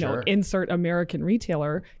 insert American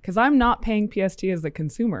retailer, because I'm not paying PST as the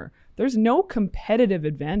consumer. There's no competitive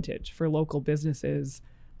advantage for local businesses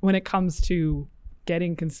when it comes to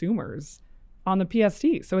getting consumers on the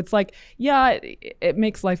PST. So it's like, yeah, it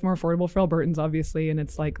makes life more affordable for Albertans, obviously, and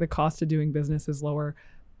it's like the cost of doing business is lower.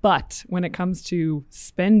 But when it comes to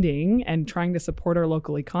spending and trying to support our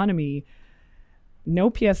local economy,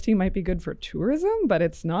 no PST might be good for tourism, but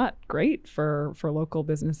it's not great for local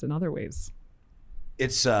business in other ways.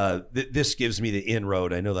 It's this gives me the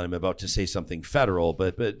inroad. I know that I'm about to say something federal,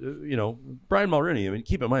 but Brian Mulroney, I mean,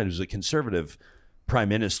 keep in mind, he was a conservative prime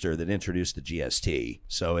minister that introduced the GST.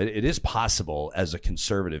 So it is possible as a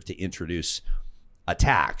conservative to introduce a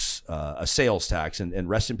tax, a sales tax, and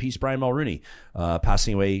rest in peace, Brian Mulroney,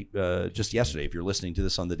 passing away just yesterday. If you're listening to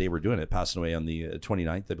this on the day we're doing it, passing away on the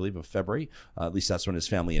 29th, I believe, of February. At least that's when his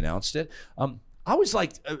family announced it. I was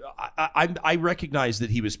like, I recognized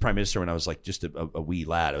that he was prime minister when I was like just a wee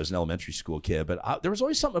lad. I was an elementary school kid, but there was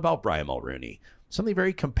always something about Brian Mulroney, something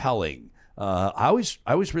very compelling. I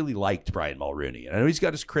always really liked Brian Mulroney, and I know he's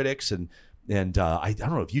got his critics, and I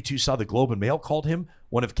don't know if you two saw the Globe and Mail called him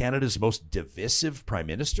one of Canada's most divisive prime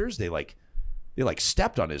ministers. They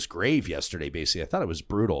stepped on his grave yesterday. Basically, I thought it was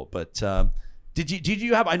brutal. But did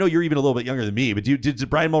you have? I know you're even a little bit younger than me, but did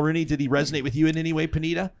Brian Mulroney, did he resonate with you in any way,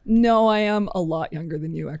 Panita? No, I am a lot younger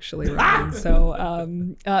than you, actually, Ryan. So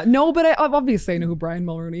no, but I obviously know who Brian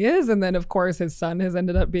Mulroney is, and then of course his son has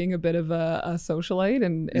ended up being a bit of a socialite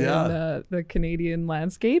in the Canadian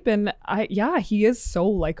landscape, and he is so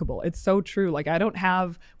likable. It's so true. Like, I don't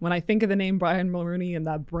have, when I think of the name Brian Mulroney and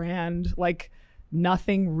that brand, like,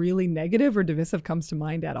 nothing really negative or divisive comes to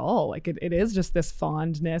mind at all. Like, it is just this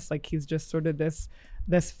fondness. Like, he's just sort of this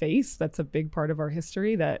face that's a big part of our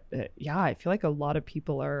history that, I feel like a lot of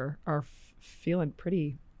people are feeling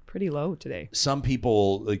pretty low today. Some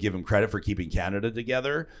people give him credit for keeping Canada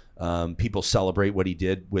together. People celebrate what he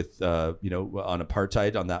did with, on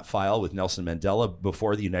apartheid, on that file with Nelson Mandela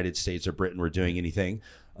before the United States or Britain were doing anything.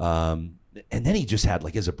 And then he just had,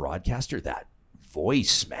 like, as a broadcaster, that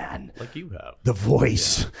voice, man. Like you have. The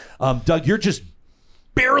voice. Yeah. Doug, you're just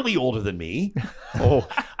barely older than me. Oh,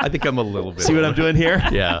 I think I'm a little bit. See what I'm doing here?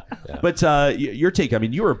 Yeah. But your take, I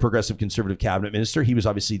mean, you were a progressive conservative cabinet minister. He was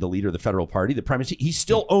obviously the leader of the federal party, the prime minister. He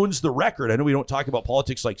still owns the record. I know we don't talk about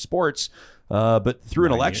politics like sports, but through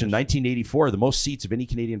an election, 1984, the most seats of any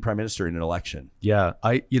Canadian prime minister in an election. Yeah.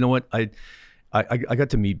 You know what? I got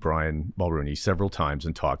to meet Brian Mulroney several times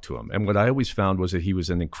and talk to him. And what I always found was that he was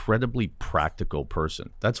an incredibly practical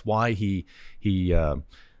person. That's why he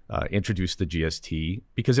introduced the GST,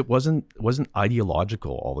 because it wasn't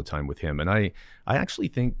ideological all the time with him. And I actually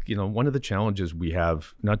think, one of the challenges we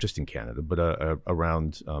have, not just in Canada, but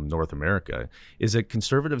around North America, is that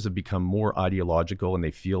conservatives have become more ideological, and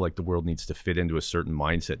they feel like the world needs to fit into a certain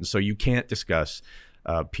mindset. And so you can't discuss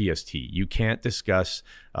PST. You can't discuss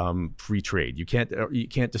free trade. You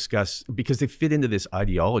can't discuss, because they fit into this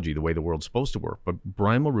ideology the way the world's supposed to work. But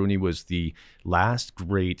Brian Mulroney was the last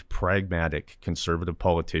great pragmatic conservative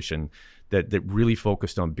politician that really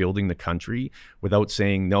focused on building the country without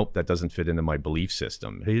saying, nope, that doesn't fit into my belief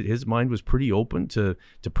system. His mind was pretty open to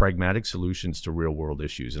pragmatic solutions to real world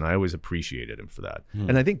issues, and I always appreciated him for that.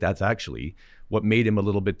 And I think that's actually what made him a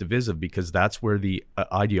little bit divisive, because that's where the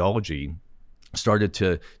ideology started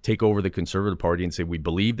to take over the Conservative Party and say, we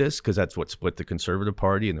believe this, because that's what split the Conservative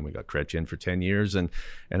Party. And then we got Chrétien for 10 years. And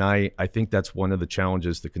I think that's one of the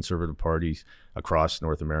challenges the Conservative parties across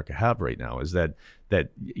North America have right now, is that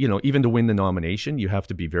even to win the nomination, you have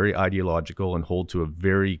to be very ideological and hold to a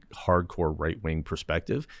very hardcore right-wing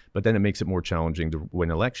perspective, but then it makes it more challenging to win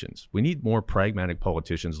elections. We need more pragmatic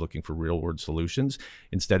politicians looking for real-world solutions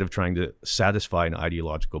instead of trying to satisfy an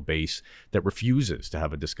ideological base that refuses to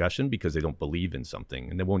have a discussion because they don't believe in something,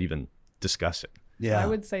 and they won't even discuss it. Yeah, I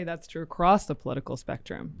would say that's true across the political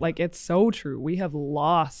spectrum. Like, it's so true. We have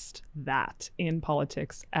lost that in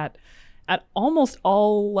politics at almost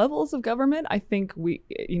all levels of government. I think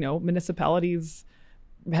municipalities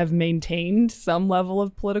have maintained some level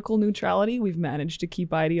of political neutrality. We've managed to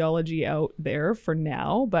keep ideology out there for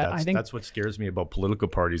now, but I think that's what scares me about political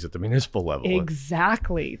parties at the municipal level.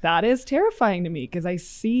 Exactly. That is terrifying to me, because I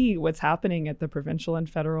see what's happening at the provincial and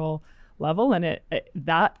federal level, and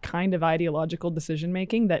that kind of ideological decision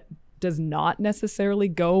making that does not necessarily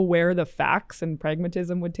go where the facts and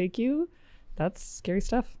pragmatism would take you. That's scary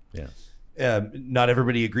stuff. Yeah. Not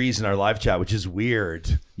everybody agrees in our live chat, which is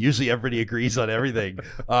weird. Usually everybody agrees on everything.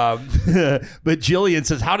 But Jillian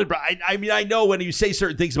says, how did Brian, I know when you say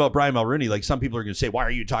certain things about Brian Mulroney, like, some people are going to say, why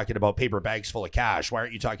are you talking about paper bags full of cash? Why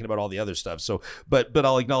aren't you talking about all the other stuff? So, but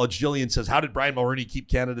I'll acknowledge Jillian says, how did Brian Mulroney keep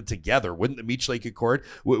Canada together? Wouldn't the Meech Lake Accord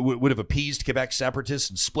would have appeased Quebec separatists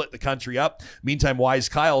and split the country up? Meantime, Wise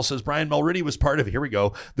Kyle says, Brian Mulroney was part of, here we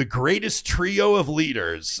go, the greatest trio of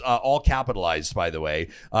leaders, all capitalized, by the way,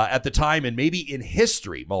 at the time, and maybe in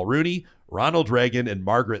history. Mulroney, Ronald Reagan and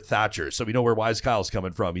Margaret Thatcher. So we know where Wise Kyle's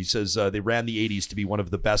coming from. He says they ran the 80s to be one of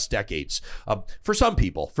the best decades for some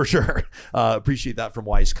people, for sure. Appreciate that from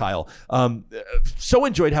Wise Kyle. So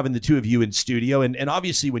enjoyed having the two of you in studio. And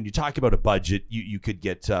obviously, when you talk about a budget, you could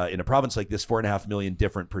get, in a province like this, 4.5 million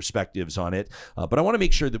different perspectives on it. But I want to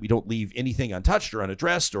make sure that we don't leave anything untouched or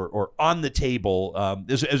unaddressed or on the table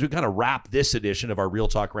as we kind of wrap this edition of our Real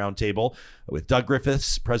Talk Roundtable with Doug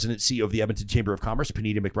Griffiths, President, CEO of the Edmonton Chamber of Commerce,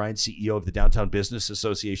 Panita McBride, CEO of the Downtown Business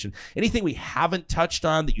Association. Anything we haven't touched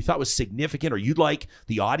on that you thought was significant or you'd like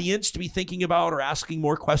the audience to be thinking about or asking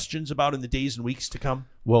more questions about in the days and weeks to come?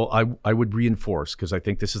 Well, I would reinforce, because I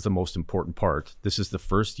think this is the most important part. This is the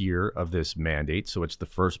first year of this mandate, so it's the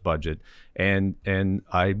first budget. And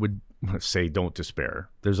I would say don't despair.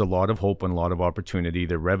 There's a lot of hope and a lot of opportunity.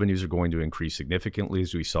 Their revenues are going to increase significantly,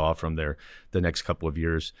 as we saw from the next couple of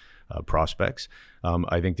years prospects.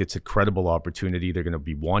 I think it's a credible opportunity. They're going to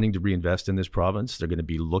be wanting to reinvest in this province. They're going to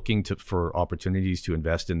be looking for opportunities to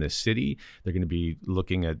invest in this city. They're going to be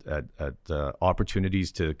looking at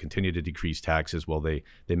opportunities to continue to decrease taxes while they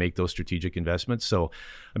make those strategic investments. So,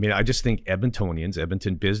 I mean, I just think Edmontonians,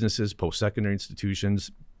 Edmonton businesses, post-secondary institutions,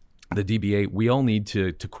 the DBA, we all need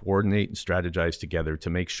to coordinate and strategize together to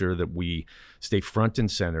make sure that we stay front and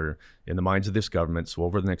center in the minds of this government. So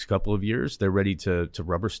over the next couple of years, they're ready to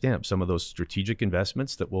rubber stamp some of those strategic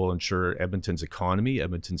investments that will ensure Edmonton's economy,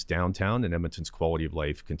 Edmonton's downtown, and Edmonton's quality of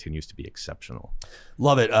life continues to be exceptional.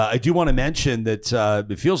 Love it. I do want to mention that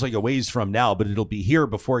it feels like a ways from now, but it'll be here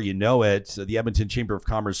before you know it. The Edmonton Chamber of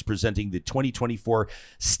Commerce presenting the 2024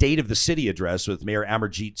 State of the City Address with Mayor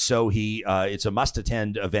Amarjeet Sohi. It's a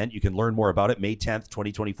must-attend event. You can learn more about it May 10th,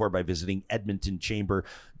 2024 by visiting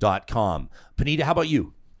edmontonchamber.com. Panita, how about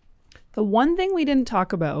you? The one thing we didn't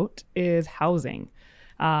talk about is housing.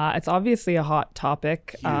 It's obviously a hot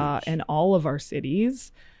topic in all of our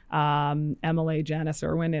cities. MLA Janice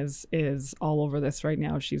Irwin is all over this right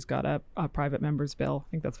now. She's got a private member's bill,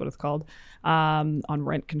 I think that's what it's called, on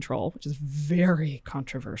rent control, which is very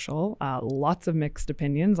controversial. Lots of mixed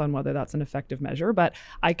opinions on whether that's an effective measure, but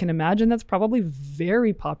I can imagine that's probably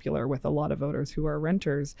very popular with a lot of voters who are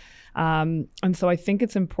renters. And so I think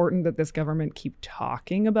it's important that this government keep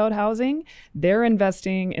talking about housing. They're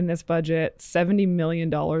investing in this budget $70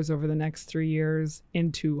 million over the next 3 years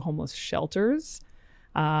into homeless shelters.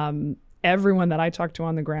 Everyone that I talk to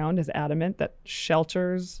on the ground is adamant that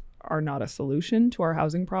shelters are not a solution to our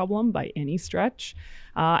housing problem by any stretch.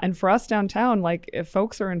 And for us downtown, like if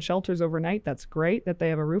folks are in shelters overnight, that's great that they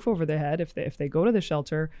have a roof over their head if they go to the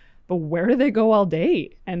shelter, but where do they go all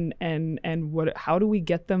day? And how do we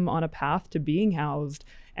get them on a path to being housed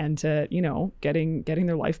and to, getting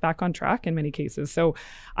their life back on track in many cases? So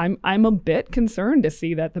I'm a bit concerned to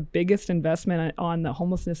see that the biggest investment on the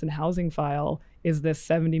homelessness and housing file is this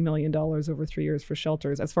 $70 million over 3 years for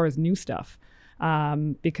shelters as far as new stuff.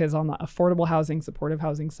 Because on the affordable housing, supportive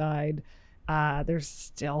housing side, there's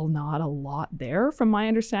still not a lot there from my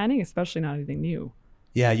understanding, especially not anything new.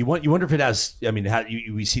 Yeah, you wonder if it has,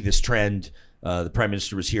 we see this trend. The Prime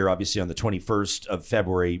Minister was here, obviously, on the 21st of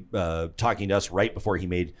February, talking to us right before he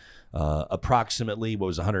made approximately,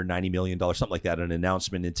 $190 million, something like that, an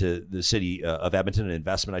announcement into the city of Edmonton, an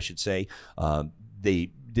investment, I should say.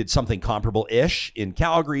 They did something comparable-ish in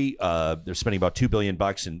Calgary. They're spending about $2 billion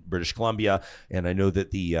in British Columbia, and I know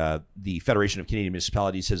that the Federation of Canadian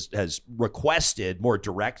Municipalities has requested more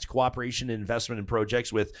direct cooperation and investment in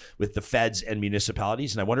projects with the feds and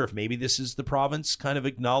municipalities. And I wonder if maybe this is the province kind of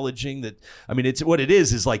acknowledging that. I mean, it's what it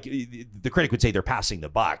is like the critic would say they're passing the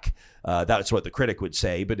buck. That's what the critic would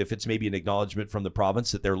say. But if it's maybe an acknowledgement from the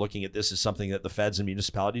province that they're looking at this as something that the feds and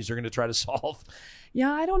municipalities are going to try to solve.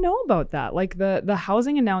 Yeah, I don't know about that. Like the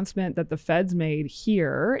housing announcement that the feds made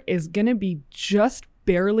here is going to be just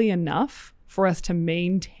barely enough for us to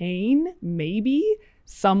maintain maybe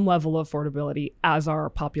some level of affordability as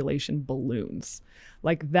our population balloons.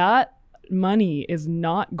 Like that money is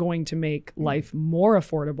not going to make life more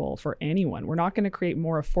affordable for anyone. We're not going to create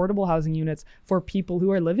more affordable housing units for people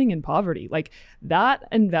who are living in poverty. Like that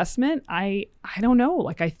investment, I don't know.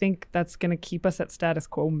 Like I think that's going to keep us at status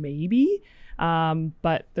quo maybe.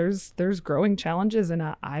 But there's growing challenges, and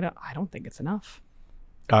I don't think it's enough.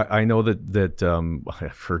 I know that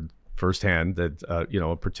I've heard firsthand that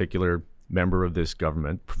a particular member of this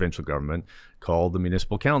government, provincial government, called the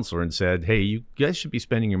municipal councillor and said, "Hey, you guys should be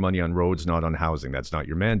spending your money on roads, not on housing. That's not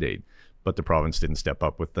your mandate." But the province didn't step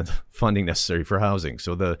up with the funding necessary for housing.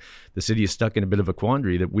 So the city is stuck in a bit of a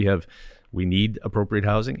quandary that we need appropriate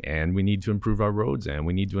housing, and we need to improve our roads, and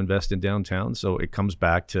we need to invest in downtown. So it comes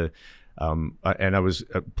back to And I was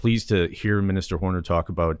pleased to hear Minister Horner talk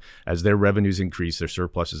about, as their revenues increase, their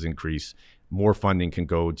surpluses increase, more funding can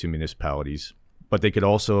go to municipalities. But they could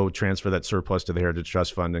also transfer that surplus to the Heritage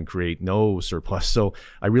Trust Fund and create no surplus. So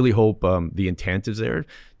I really hope the intent is there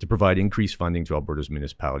to provide increased funding to Alberta's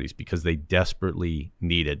municipalities, because they desperately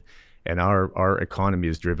need it. And our economy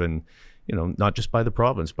is driven, not just by the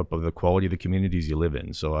province, but by the quality of the communities you live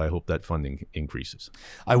in. So I hope that funding increases.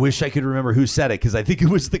 I wish I could remember who said it, because I think it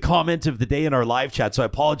was the comment of the day in our live chat. So I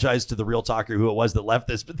apologize to the Real Talker who it was that left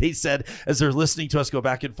this, but they said, as they're listening to us go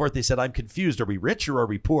back and forth, they said, "I'm confused. Are we rich or are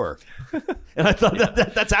we poor?" And I thought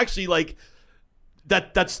that's actually like,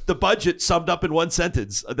 that's the budget summed up in one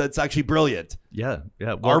sentence. That's actually brilliant. Yeah.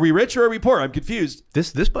 Well, are we rich or are we poor? I'm confused.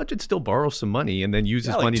 This budget still borrows some money and then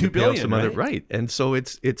uses money to pay off some other, right? And so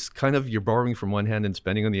it's kind of, you're borrowing from one hand and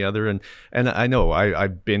spending on the other. And I know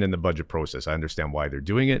I've been in the budget process. I understand why they're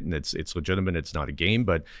doing it, and it's legitimate. It's not a game,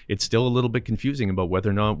 but it's still a little bit confusing about whether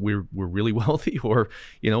or not we're really wealthy or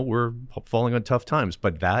we're falling on tough times.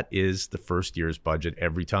 But that is the first year's budget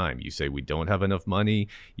every time. You say we don't have enough money,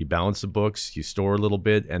 you balance the books, you store a little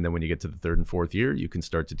bit, and then when you get to the third and fourth year, you can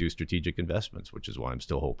start to do strategic investments, which is why I'm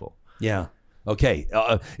still hopeful. Yeah. Okay.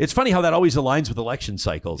 It's funny how that always aligns with election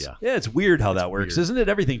cycles. Yeah, it's weird how that works, isn't it?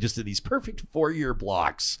 Everything just in these perfect 4-year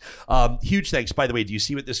blocks. Huge thanks. By the way, do you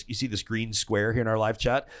see this green square here in our live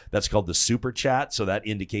chat? That's called the super chat. So that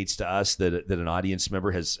indicates to us that an audience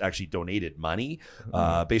member has actually donated money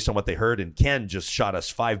based on what they heard. And Ken just shot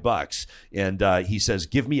us $5, and he says,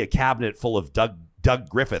 "Give me a cabinet full of Doug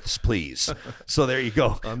Griffiths, please." So there you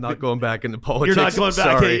go. I'm not going back into politics. You're not going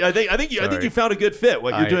back. Sorry. Hey, I think you found a good fit.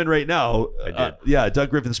 What you're doing right now. I did.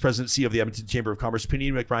 Doug Griffiths, President and CEO of the Edmonton Chamber of Commerce.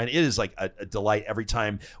 Panini McBrien, it is like a delight every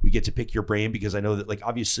time we get to pick your brain, because I know that, like,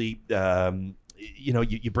 obviously,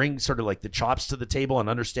 you bring sort of like the chops to the table on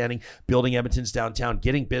understanding building Edmonton's downtown,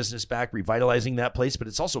 getting business back, revitalizing that place. But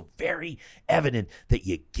it's also very evident that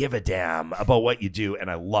you give a damn about what you do, and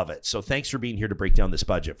I love it. So thanks for being here to break down this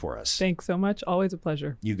budget for us. Thanks so much. Always a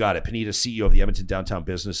pleasure. You got it. Panita, CEO of the Edmonton Downtown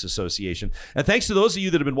Business Association. And thanks to those of you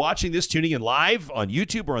that have been watching this, tuning in live on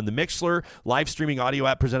YouTube or on the Mixlr live streaming audio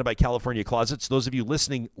app presented by California Closets. Those of you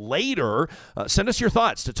listening later, send us your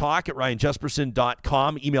thoughts to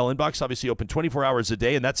talk@ryanjesperson.com. Email inbox, obviously open 24 hours a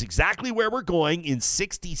day, and that's exactly where we're going in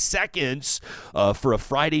 60 seconds for a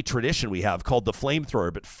Friday tradition we have called the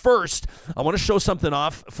Flamethrower. But first, I want to show something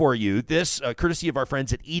off for you. This courtesy of our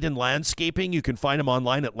friends at Eden Landscaping. You can find them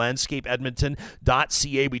online at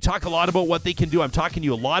landscapeedmonton.ca. We talk a lot about what they can do. I'm talking to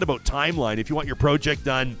you a lot about timeline. If you want your project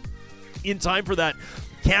done in time for that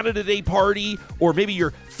Canada Day party, or maybe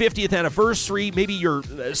your 50th anniversary, maybe your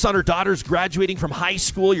son or daughter's graduating from high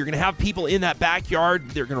school, you're going to have people in that backyard,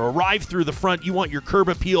 they're going to arrive through the front, you want your curb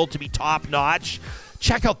appeal to be top notch.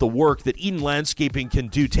 Check out the work that Eden Landscaping can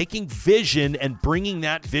do, taking vision and bringing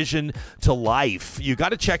that vision to life. You got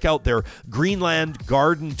to check out their Greenland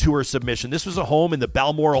Garden Tour submission. This was a home in the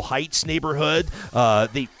Balmoral Heights neighborhood.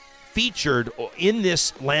 They featured in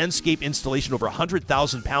this landscape installation over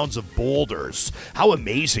 100,000 pounds of boulders. How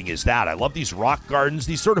amazing is that? I love these rock gardens,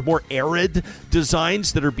 these sort of more arid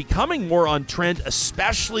designs that are becoming more on trend,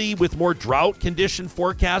 especially with more drought condition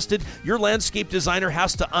forecasted. Your landscape designer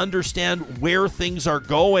has to understand where things are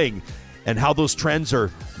going and how those trends are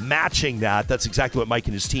matching that. That's exactly what Mike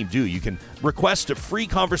and his team do. You can request a free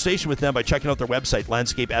conversation with them by checking out their website,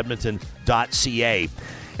 landscapeedmonton.ca.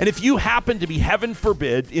 And if you happen to be, heaven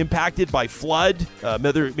forbid, impacted by flood,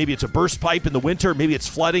 maybe it's a burst pipe in the winter, maybe it's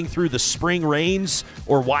flooding through the spring rains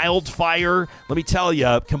or wildfire, let me tell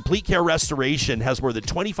you, Complete Care Restoration has more than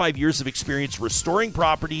 25 years of experience restoring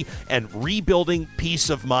property and rebuilding peace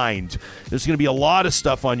of mind. There's going to be a lot of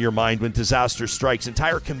stuff on your mind when disaster strikes.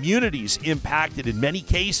 Entire communities impacted in many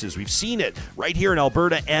cases. We've seen it right here in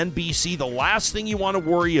Alberta and BC. The last thing you want to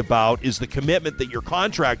worry about is the commitment that your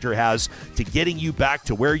contractor has to getting you back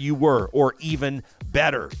to where you were, or even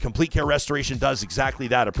better. Complete Care Restoration does exactly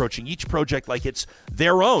that, approaching each project like it's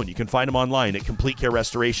their own. You can find them online at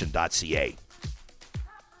completecarerestoration.ca.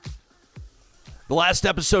 The last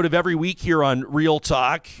episode of every week here on Real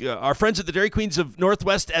Talk, our friends at the Dairy Queens of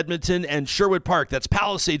Northwest Edmonton and Sherwood Park, that's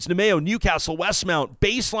Palisades, Nemeo, Newcastle, Westmount,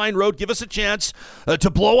 Baseline Road. Give us a chance to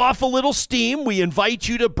blow off a little steam. We invite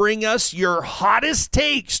you to bring us your hottest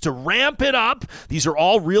takes to ramp it up. These are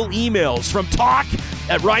all real emails from talk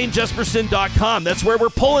at ryanjesperson.com. That's where we're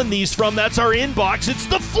pulling these from. That's our inbox. It's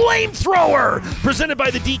the Flamethrower, presented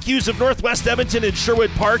by the DQs of Northwest Edmonton and Sherwood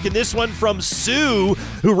Park. And this one from Sue,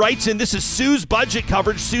 who writes in, this is Sue's budget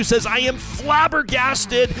coverage. Sue says, I am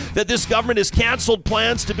flabbergasted that this government has canceled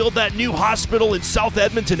plans to build that new hospital in South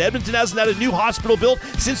Edmonton. Edmonton hasn't had a new hospital built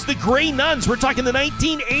since the Grey Nuns. We're talking the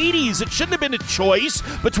 1980s. It shouldn't have been a choice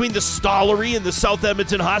between the Stollery and the South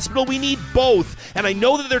Edmonton Hospital. We need both. And I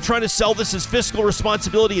know that they're trying to sell this as fiscal responsibility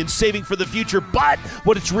and saving for the future, but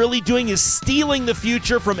what it's really doing is stealing the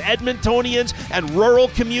future from Edmontonians and rural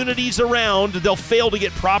communities around. They'll fail to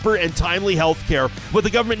get proper and timely health care. What the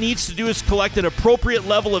government needs to do is collect an appropriate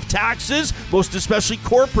level of taxes, most especially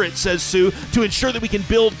corporate, says Sue, to ensure that we can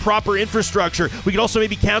build proper infrastructure. We can also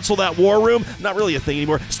maybe cancel that war room. Not really a thing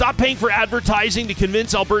anymore. Stop paying for advertising to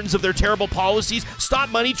convince Albertans of their terrible policies. Stop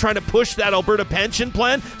money trying to push that Alberta pension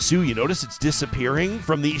plan. Sue, you notice it's disappearing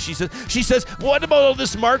from the, she says, what about all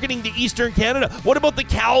this marketing to Eastern Canada? What about the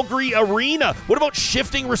Calgary Arena? What about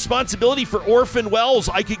shifting responsibility for orphan wells?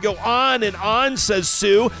 I could go on and on, says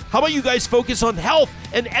Sue. How about you guys focus on health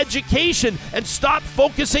and education and stop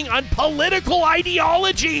focusing on political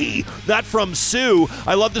ideology? That from Sue.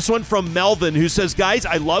 I love this one from Melvin, who says, guys,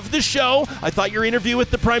 I love the show. I thought your interview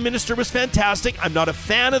with the Prime Minister was fantastic. I'm not a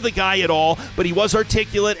fan of the guy at all, but he was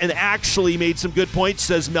articulate and actually made some good points,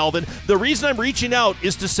 says Melvin. The reason I'm reaching out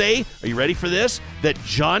is to say, are you ready for this? That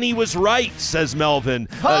Johnny was right, says Melvin.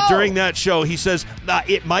 During that show, he says,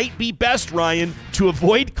 it might be best, Ryan, to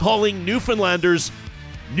avoid calling Newfoundlanders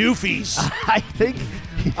Newfies. I think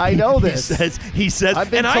I know this. He says,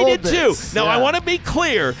 and I did too. Now, I want to be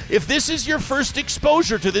clear. If this is your first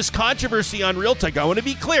exposure to this controversy on Real Talk, I want to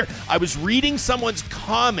be clear. I was reading someone's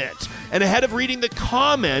comment, and ahead of reading the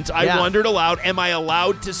comment, I wondered aloud, am I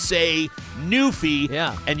allowed to say Newfie?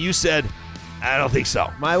 Yeah. And you said, I don't think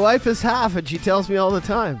so. My wife is half, and she tells me all the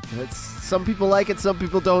time. Some people like it, some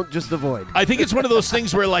people don't. Just avoid. I think it's one of those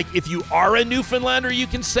things where, like, if you are a Newfoundlander, you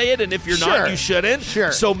can say it, and if you're not, you shouldn't.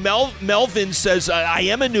 Sure. So Melvin says, I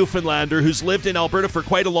am a Newfoundlander who's lived in Alberta for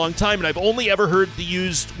quite a long time, and I've only ever heard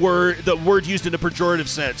the word used in a pejorative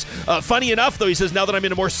sense. Funny enough, though, he says, now that I'm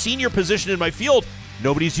in a more senior position in my field,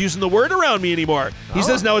 nobody's using the word around me anymore. He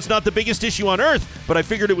says, now it's not the biggest issue on earth, but I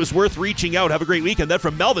figured it was worth reaching out. Have a great weekend. That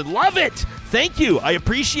from Melvin. Love it. Thank you. I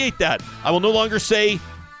appreciate that. I will no longer say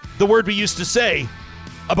the word we used to say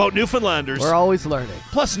about Newfoundlanders. We're always learning.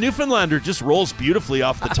 Plus, Newfoundlander just rolls beautifully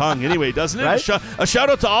off the tongue anyway, doesn't it? Right? A shout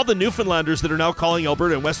out to all the Newfoundlanders that are now calling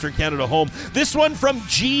Alberta and Western Canada home. This one from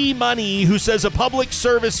G Money, who says, a public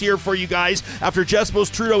service here for you guys. After Jespo's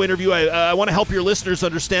Trudeau interview, I want to help your listeners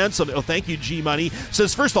understand something. Oh, thank you, G Money.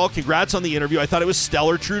 Says, first of all, congrats on the interview. I thought it was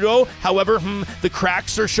stellar, Trudeau. However, the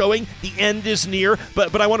cracks are showing. The end is near.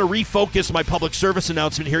 But I want to refocus my public service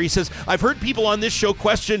announcement here. He says, I've heard people on this show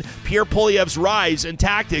question Pierre Poilievre's rise and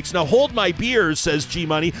tactics. Now hold my beers, says G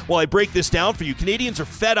Money, while I break this down for you. Canadians are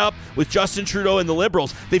fed up with Justin Trudeau and the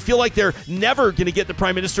Liberals. They feel like they're never going to get the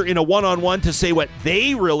Prime Minister in a one-on-one to say what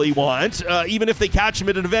they really want. Even if they catch him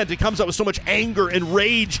at an event, it comes out with so much anger and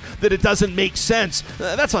rage that it doesn't make sense.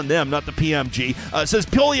 That's on them, not the PMG. Says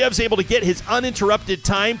Poilievre's able to get his uninterrupted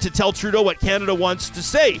time to tell Trudeau what Canada wants to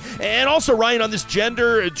say. And also, Ryan, on this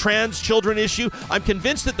gender trans children issue, I'm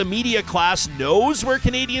convinced that the media class knows where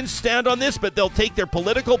Canadians stand on this, but they'll take their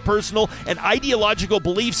political, personal, and ideological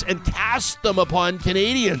beliefs and cast them upon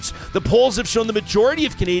Canadians. The polls have shown the majority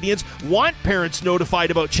of Canadians want parents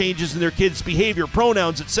notified about changes in their kids' behavior,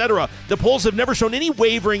 pronouns, etc. The polls have never shown any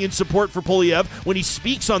wavering in support for Poilievre when he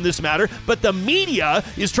speaks on this matter, but the media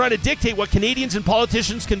is trying to dictate what Canadians and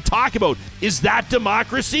politicians can talk about. Is that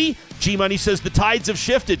democracy? G-Money says the tides have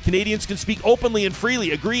shifted. Canadians can speak openly and freely,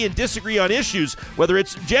 agree and disagree on issues, whether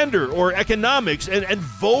it's gender or economics, and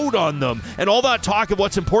vote on them. And all that talk of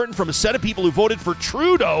what's important from a set of people who voted for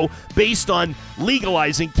Trudeau based on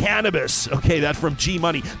legalizing cannabis. Okay, that from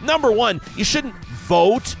G-Money. Number one, you shouldn't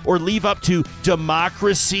vote or leave up to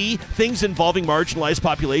democracy, things involving marginalized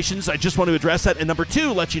populations. I just want to address that. And number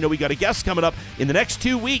two, let you know we got a guest coming up in the next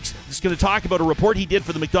 2 weeks that's going to talk about a report he did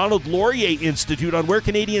for the Macdonald-Laurier Institute on where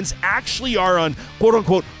Canadians actually are on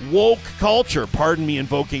quote-unquote woke culture. Pardon me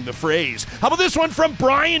invoking the phrase. How about this one from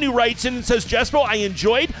Brian, who writes in and says, Jespo, I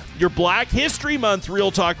enjoyed your Black History Month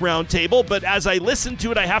Real Talk Roundtable, but as I listened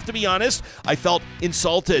to it, I have to be honest, I felt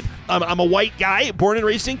insulted. I'm a white guy, born and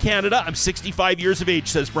raised in Canada. I'm 65 years of age,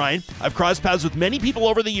 says Brian. I've crossed paths with many people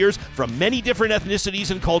over the years from many different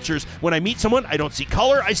ethnicities and cultures. When I meet someone, I don't see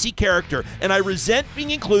color, I see character, and I resent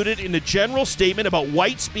being included in a general statement about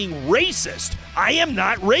whites being racist. I am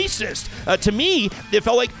not racist. racist. To me, it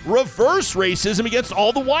felt like reverse racism against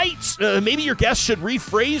all the whites. Maybe your guests should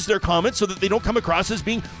rephrase their comments so that they don't come across as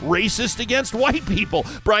being racist against white people.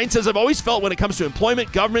 Brian says, I've always felt when it comes to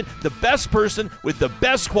employment, government, the best person with the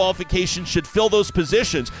best qualifications should fill those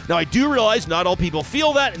positions. Now, I do realize not all people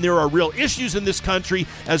feel that, and there are real issues in this country,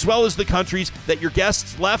 as well as the countries that your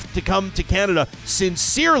guests left to come to Canada.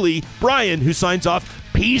 Sincerely, Brian, who signs off,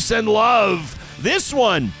 peace and love. This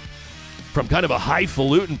one from kind of a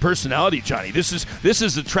highfalutin personality, Johnny. This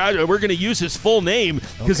is a tragedy. We're going to use his full name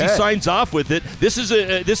because he signs off with it. This is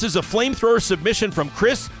a flamethrower submission from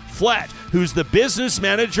Chris Flett, who's the business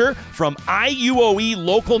manager from IUOE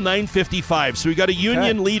Local 955. So we got a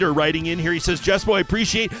union leader writing in here. He says, Jespo, I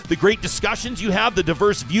appreciate the great discussions you have, the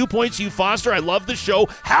diverse viewpoints you foster. I love the show.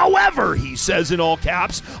 However, he says in all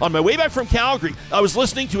caps, on my way back from Calgary, I was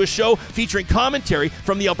listening to a show featuring commentary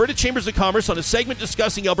from the Alberta Chambers of Commerce on a segment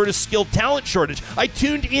discussing Alberta's skilled talent shortage. I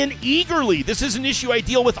tuned in eagerly. This is an issue I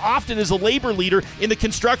deal with often as a labor leader in the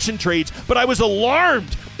construction trades, but I was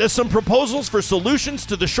alarmed as some proposals for solutions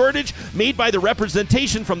to the shortage made by the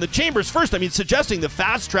representation from the Chambers. First, suggesting the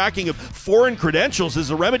fast tracking of foreign credentials as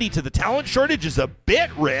a remedy to the talent shortage is a bit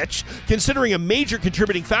rich, considering a major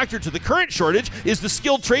contributing factor to the current shortage is the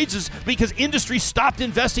skilled trades because industry stopped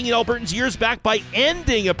investing in Albertans years back by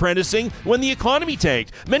ending apprenticing when the economy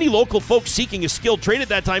tanked. Many local folks seeking a skilled trade at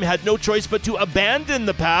that time had no choice but to abandon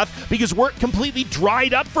the path because work completely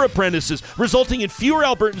dried up for apprentices, resulting in fewer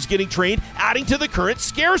Albertans getting trained, adding to the current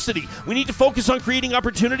scarcity. We need to focus on creating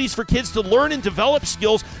opportunities for kids to learn and develop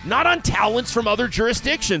skills, not on talents from other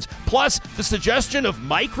jurisdictions. Plus, the suggestion of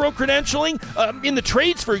micro-credentialing. In the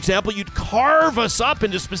trades, for example, you'd carve us up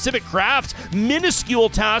into specific crafts, minuscule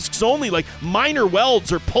tasks only, like minor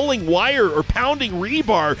welds or pulling wire or pounding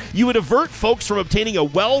rebar. You would avert folks from obtaining a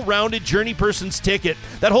well-rounded journey person's ticket.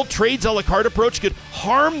 That whole trades a la carte approach could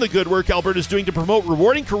harm the good work Alberta is doing to promote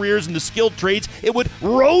rewarding careers in the skilled trades. It would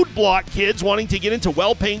roadblock kids wanting to get into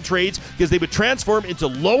well-paying trades because they would transform into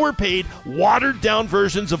lower-paid, watered-down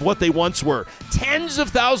versions of what they once were. Tens of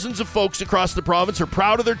thousands of folks across the province are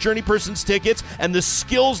proud of their journey person's tickets and the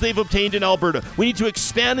skills they've obtained in Alberta. We need to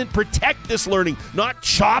expand and protect this learning, not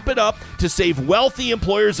chop it up to save wealthy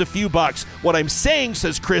employers a few bucks. What I'm saying,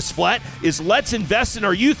 says Chris Flett, is let's invest in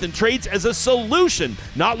our youth and trades as a solution,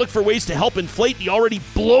 not look for ways to help inflate the already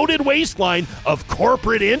bloated waistline of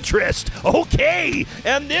corporate interest. Okay,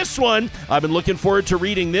 and this one, I've been looking forward to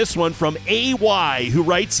reading this one from AY, who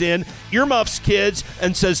writes in, earmuffs kids,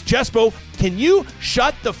 and says, Jespo, can you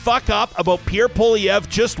shut the fuck up about Pierre Poilievre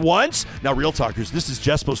just once? Now, real talkers, this is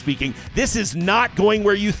Jespo speaking. This is not going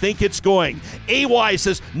where you think it's going. AY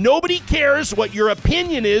says, nobody cares what your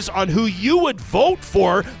opinion is on who you would vote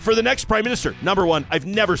for the next prime minister. Number one, I've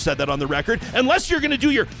never said that on the record, unless you're going to do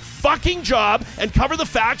your fucking job and cover the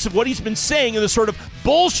facts of what he's been saying and the sort of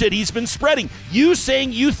bullshit he's been spreading. You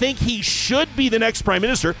saying you think he should be the next prime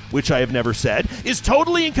minister, which I have never said, is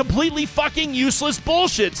totally and completely fucking useless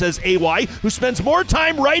bullshit, says AY, who spends more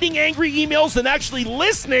time writing angry emails than actually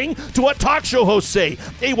listening to what talk show hosts say.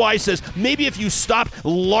 AY says, maybe if you stopped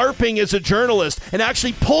LARPing as a journalist and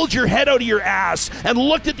actually pulled your head out of your ass and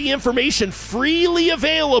looked at the information freely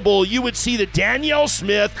available, you would see that Danielle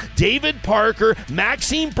Smith, David Parker,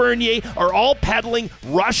 Maxime Bernier are all peddling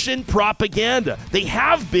Russian propaganda. They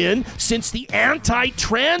have been since the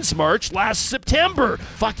anti-trans march last September.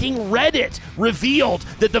 Fucking Reddit revealed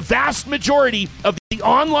that the vast majority of the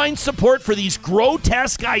online support for these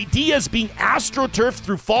grotesque ideas being astroturfed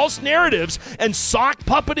through false narratives and sock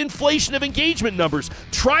puppet inflation of engagement numbers.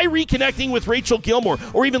 Try reconnecting with Rachel Gilmore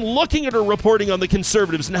or even looking at her reporting on the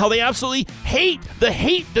Conservatives and how they absolutely hate the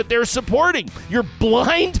hate that they're supporting. Your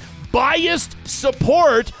blind, biased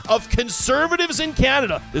support of Conservatives in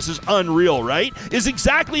Canada, this is unreal, right? Is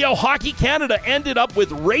exactly how Hockey Canada ended up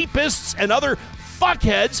with rapists and other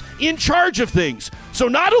fuckheads in charge of things. So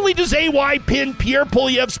not only does AY pin Pierre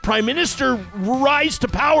Poilievre's prime minister rise to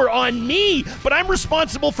power on me, but I'm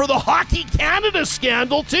responsible for the Hockey Canada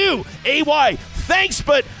scandal too. AY, thanks,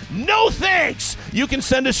 but no thanks. You can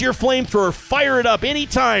send us your flamethrower. Fire it up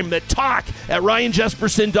anytime at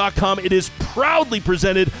talk@ryanjesperson.com. It is proudly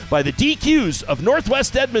presented by the DQs of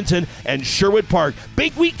Northwest Edmonton and Sherwood Park.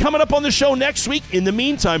 Big week coming up on the show next week. In the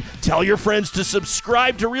meantime, tell your friends to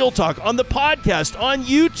subscribe to Real Talk on the podcast, on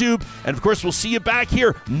YouTube, and of course, we'll see you back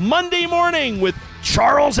here Monday morning with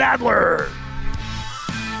Charles Adler.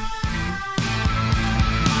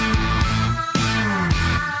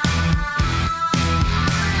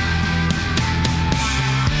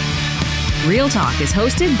 Real Talk is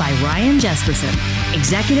hosted by Ryan Jesperson.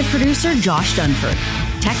 Executive producer Josh Dunford.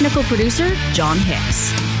 Technical producer John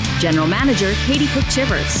Hicks. General Manager Katie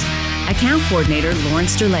Cook-Chivers. Account Coordinator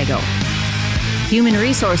Lawrence Derlego. Human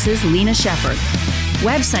Resources Lena Shepard.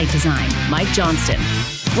 Website Design Mike Johnston.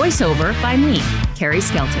 Voiceover by me, Carrie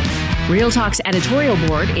Skelton. Real Talk's editorial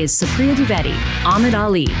board is Supriya Dwivedi, Ahmed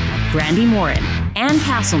Ali, Brandy Morin, Ann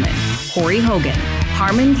Castleman, Corey Hogan,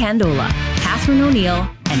 Harmon Candola, Catherine O'Neill,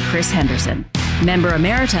 and Chris Henderson. Member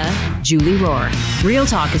Emerita, Julie Rohr. Real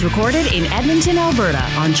Talk is recorded in Edmonton, Alberta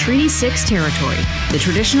on Treaty 6 territory, the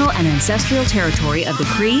traditional and ancestral territory of the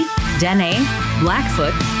Cree, Dene,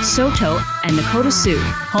 Blackfoot, Saulteaux, and Nakota Sioux,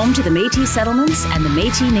 home to the Métis settlements and the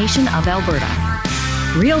Métis Nation of Alberta.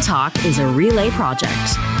 Real Talk is a relay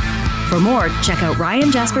project. For more, check out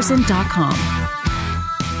ryanjasperson.com.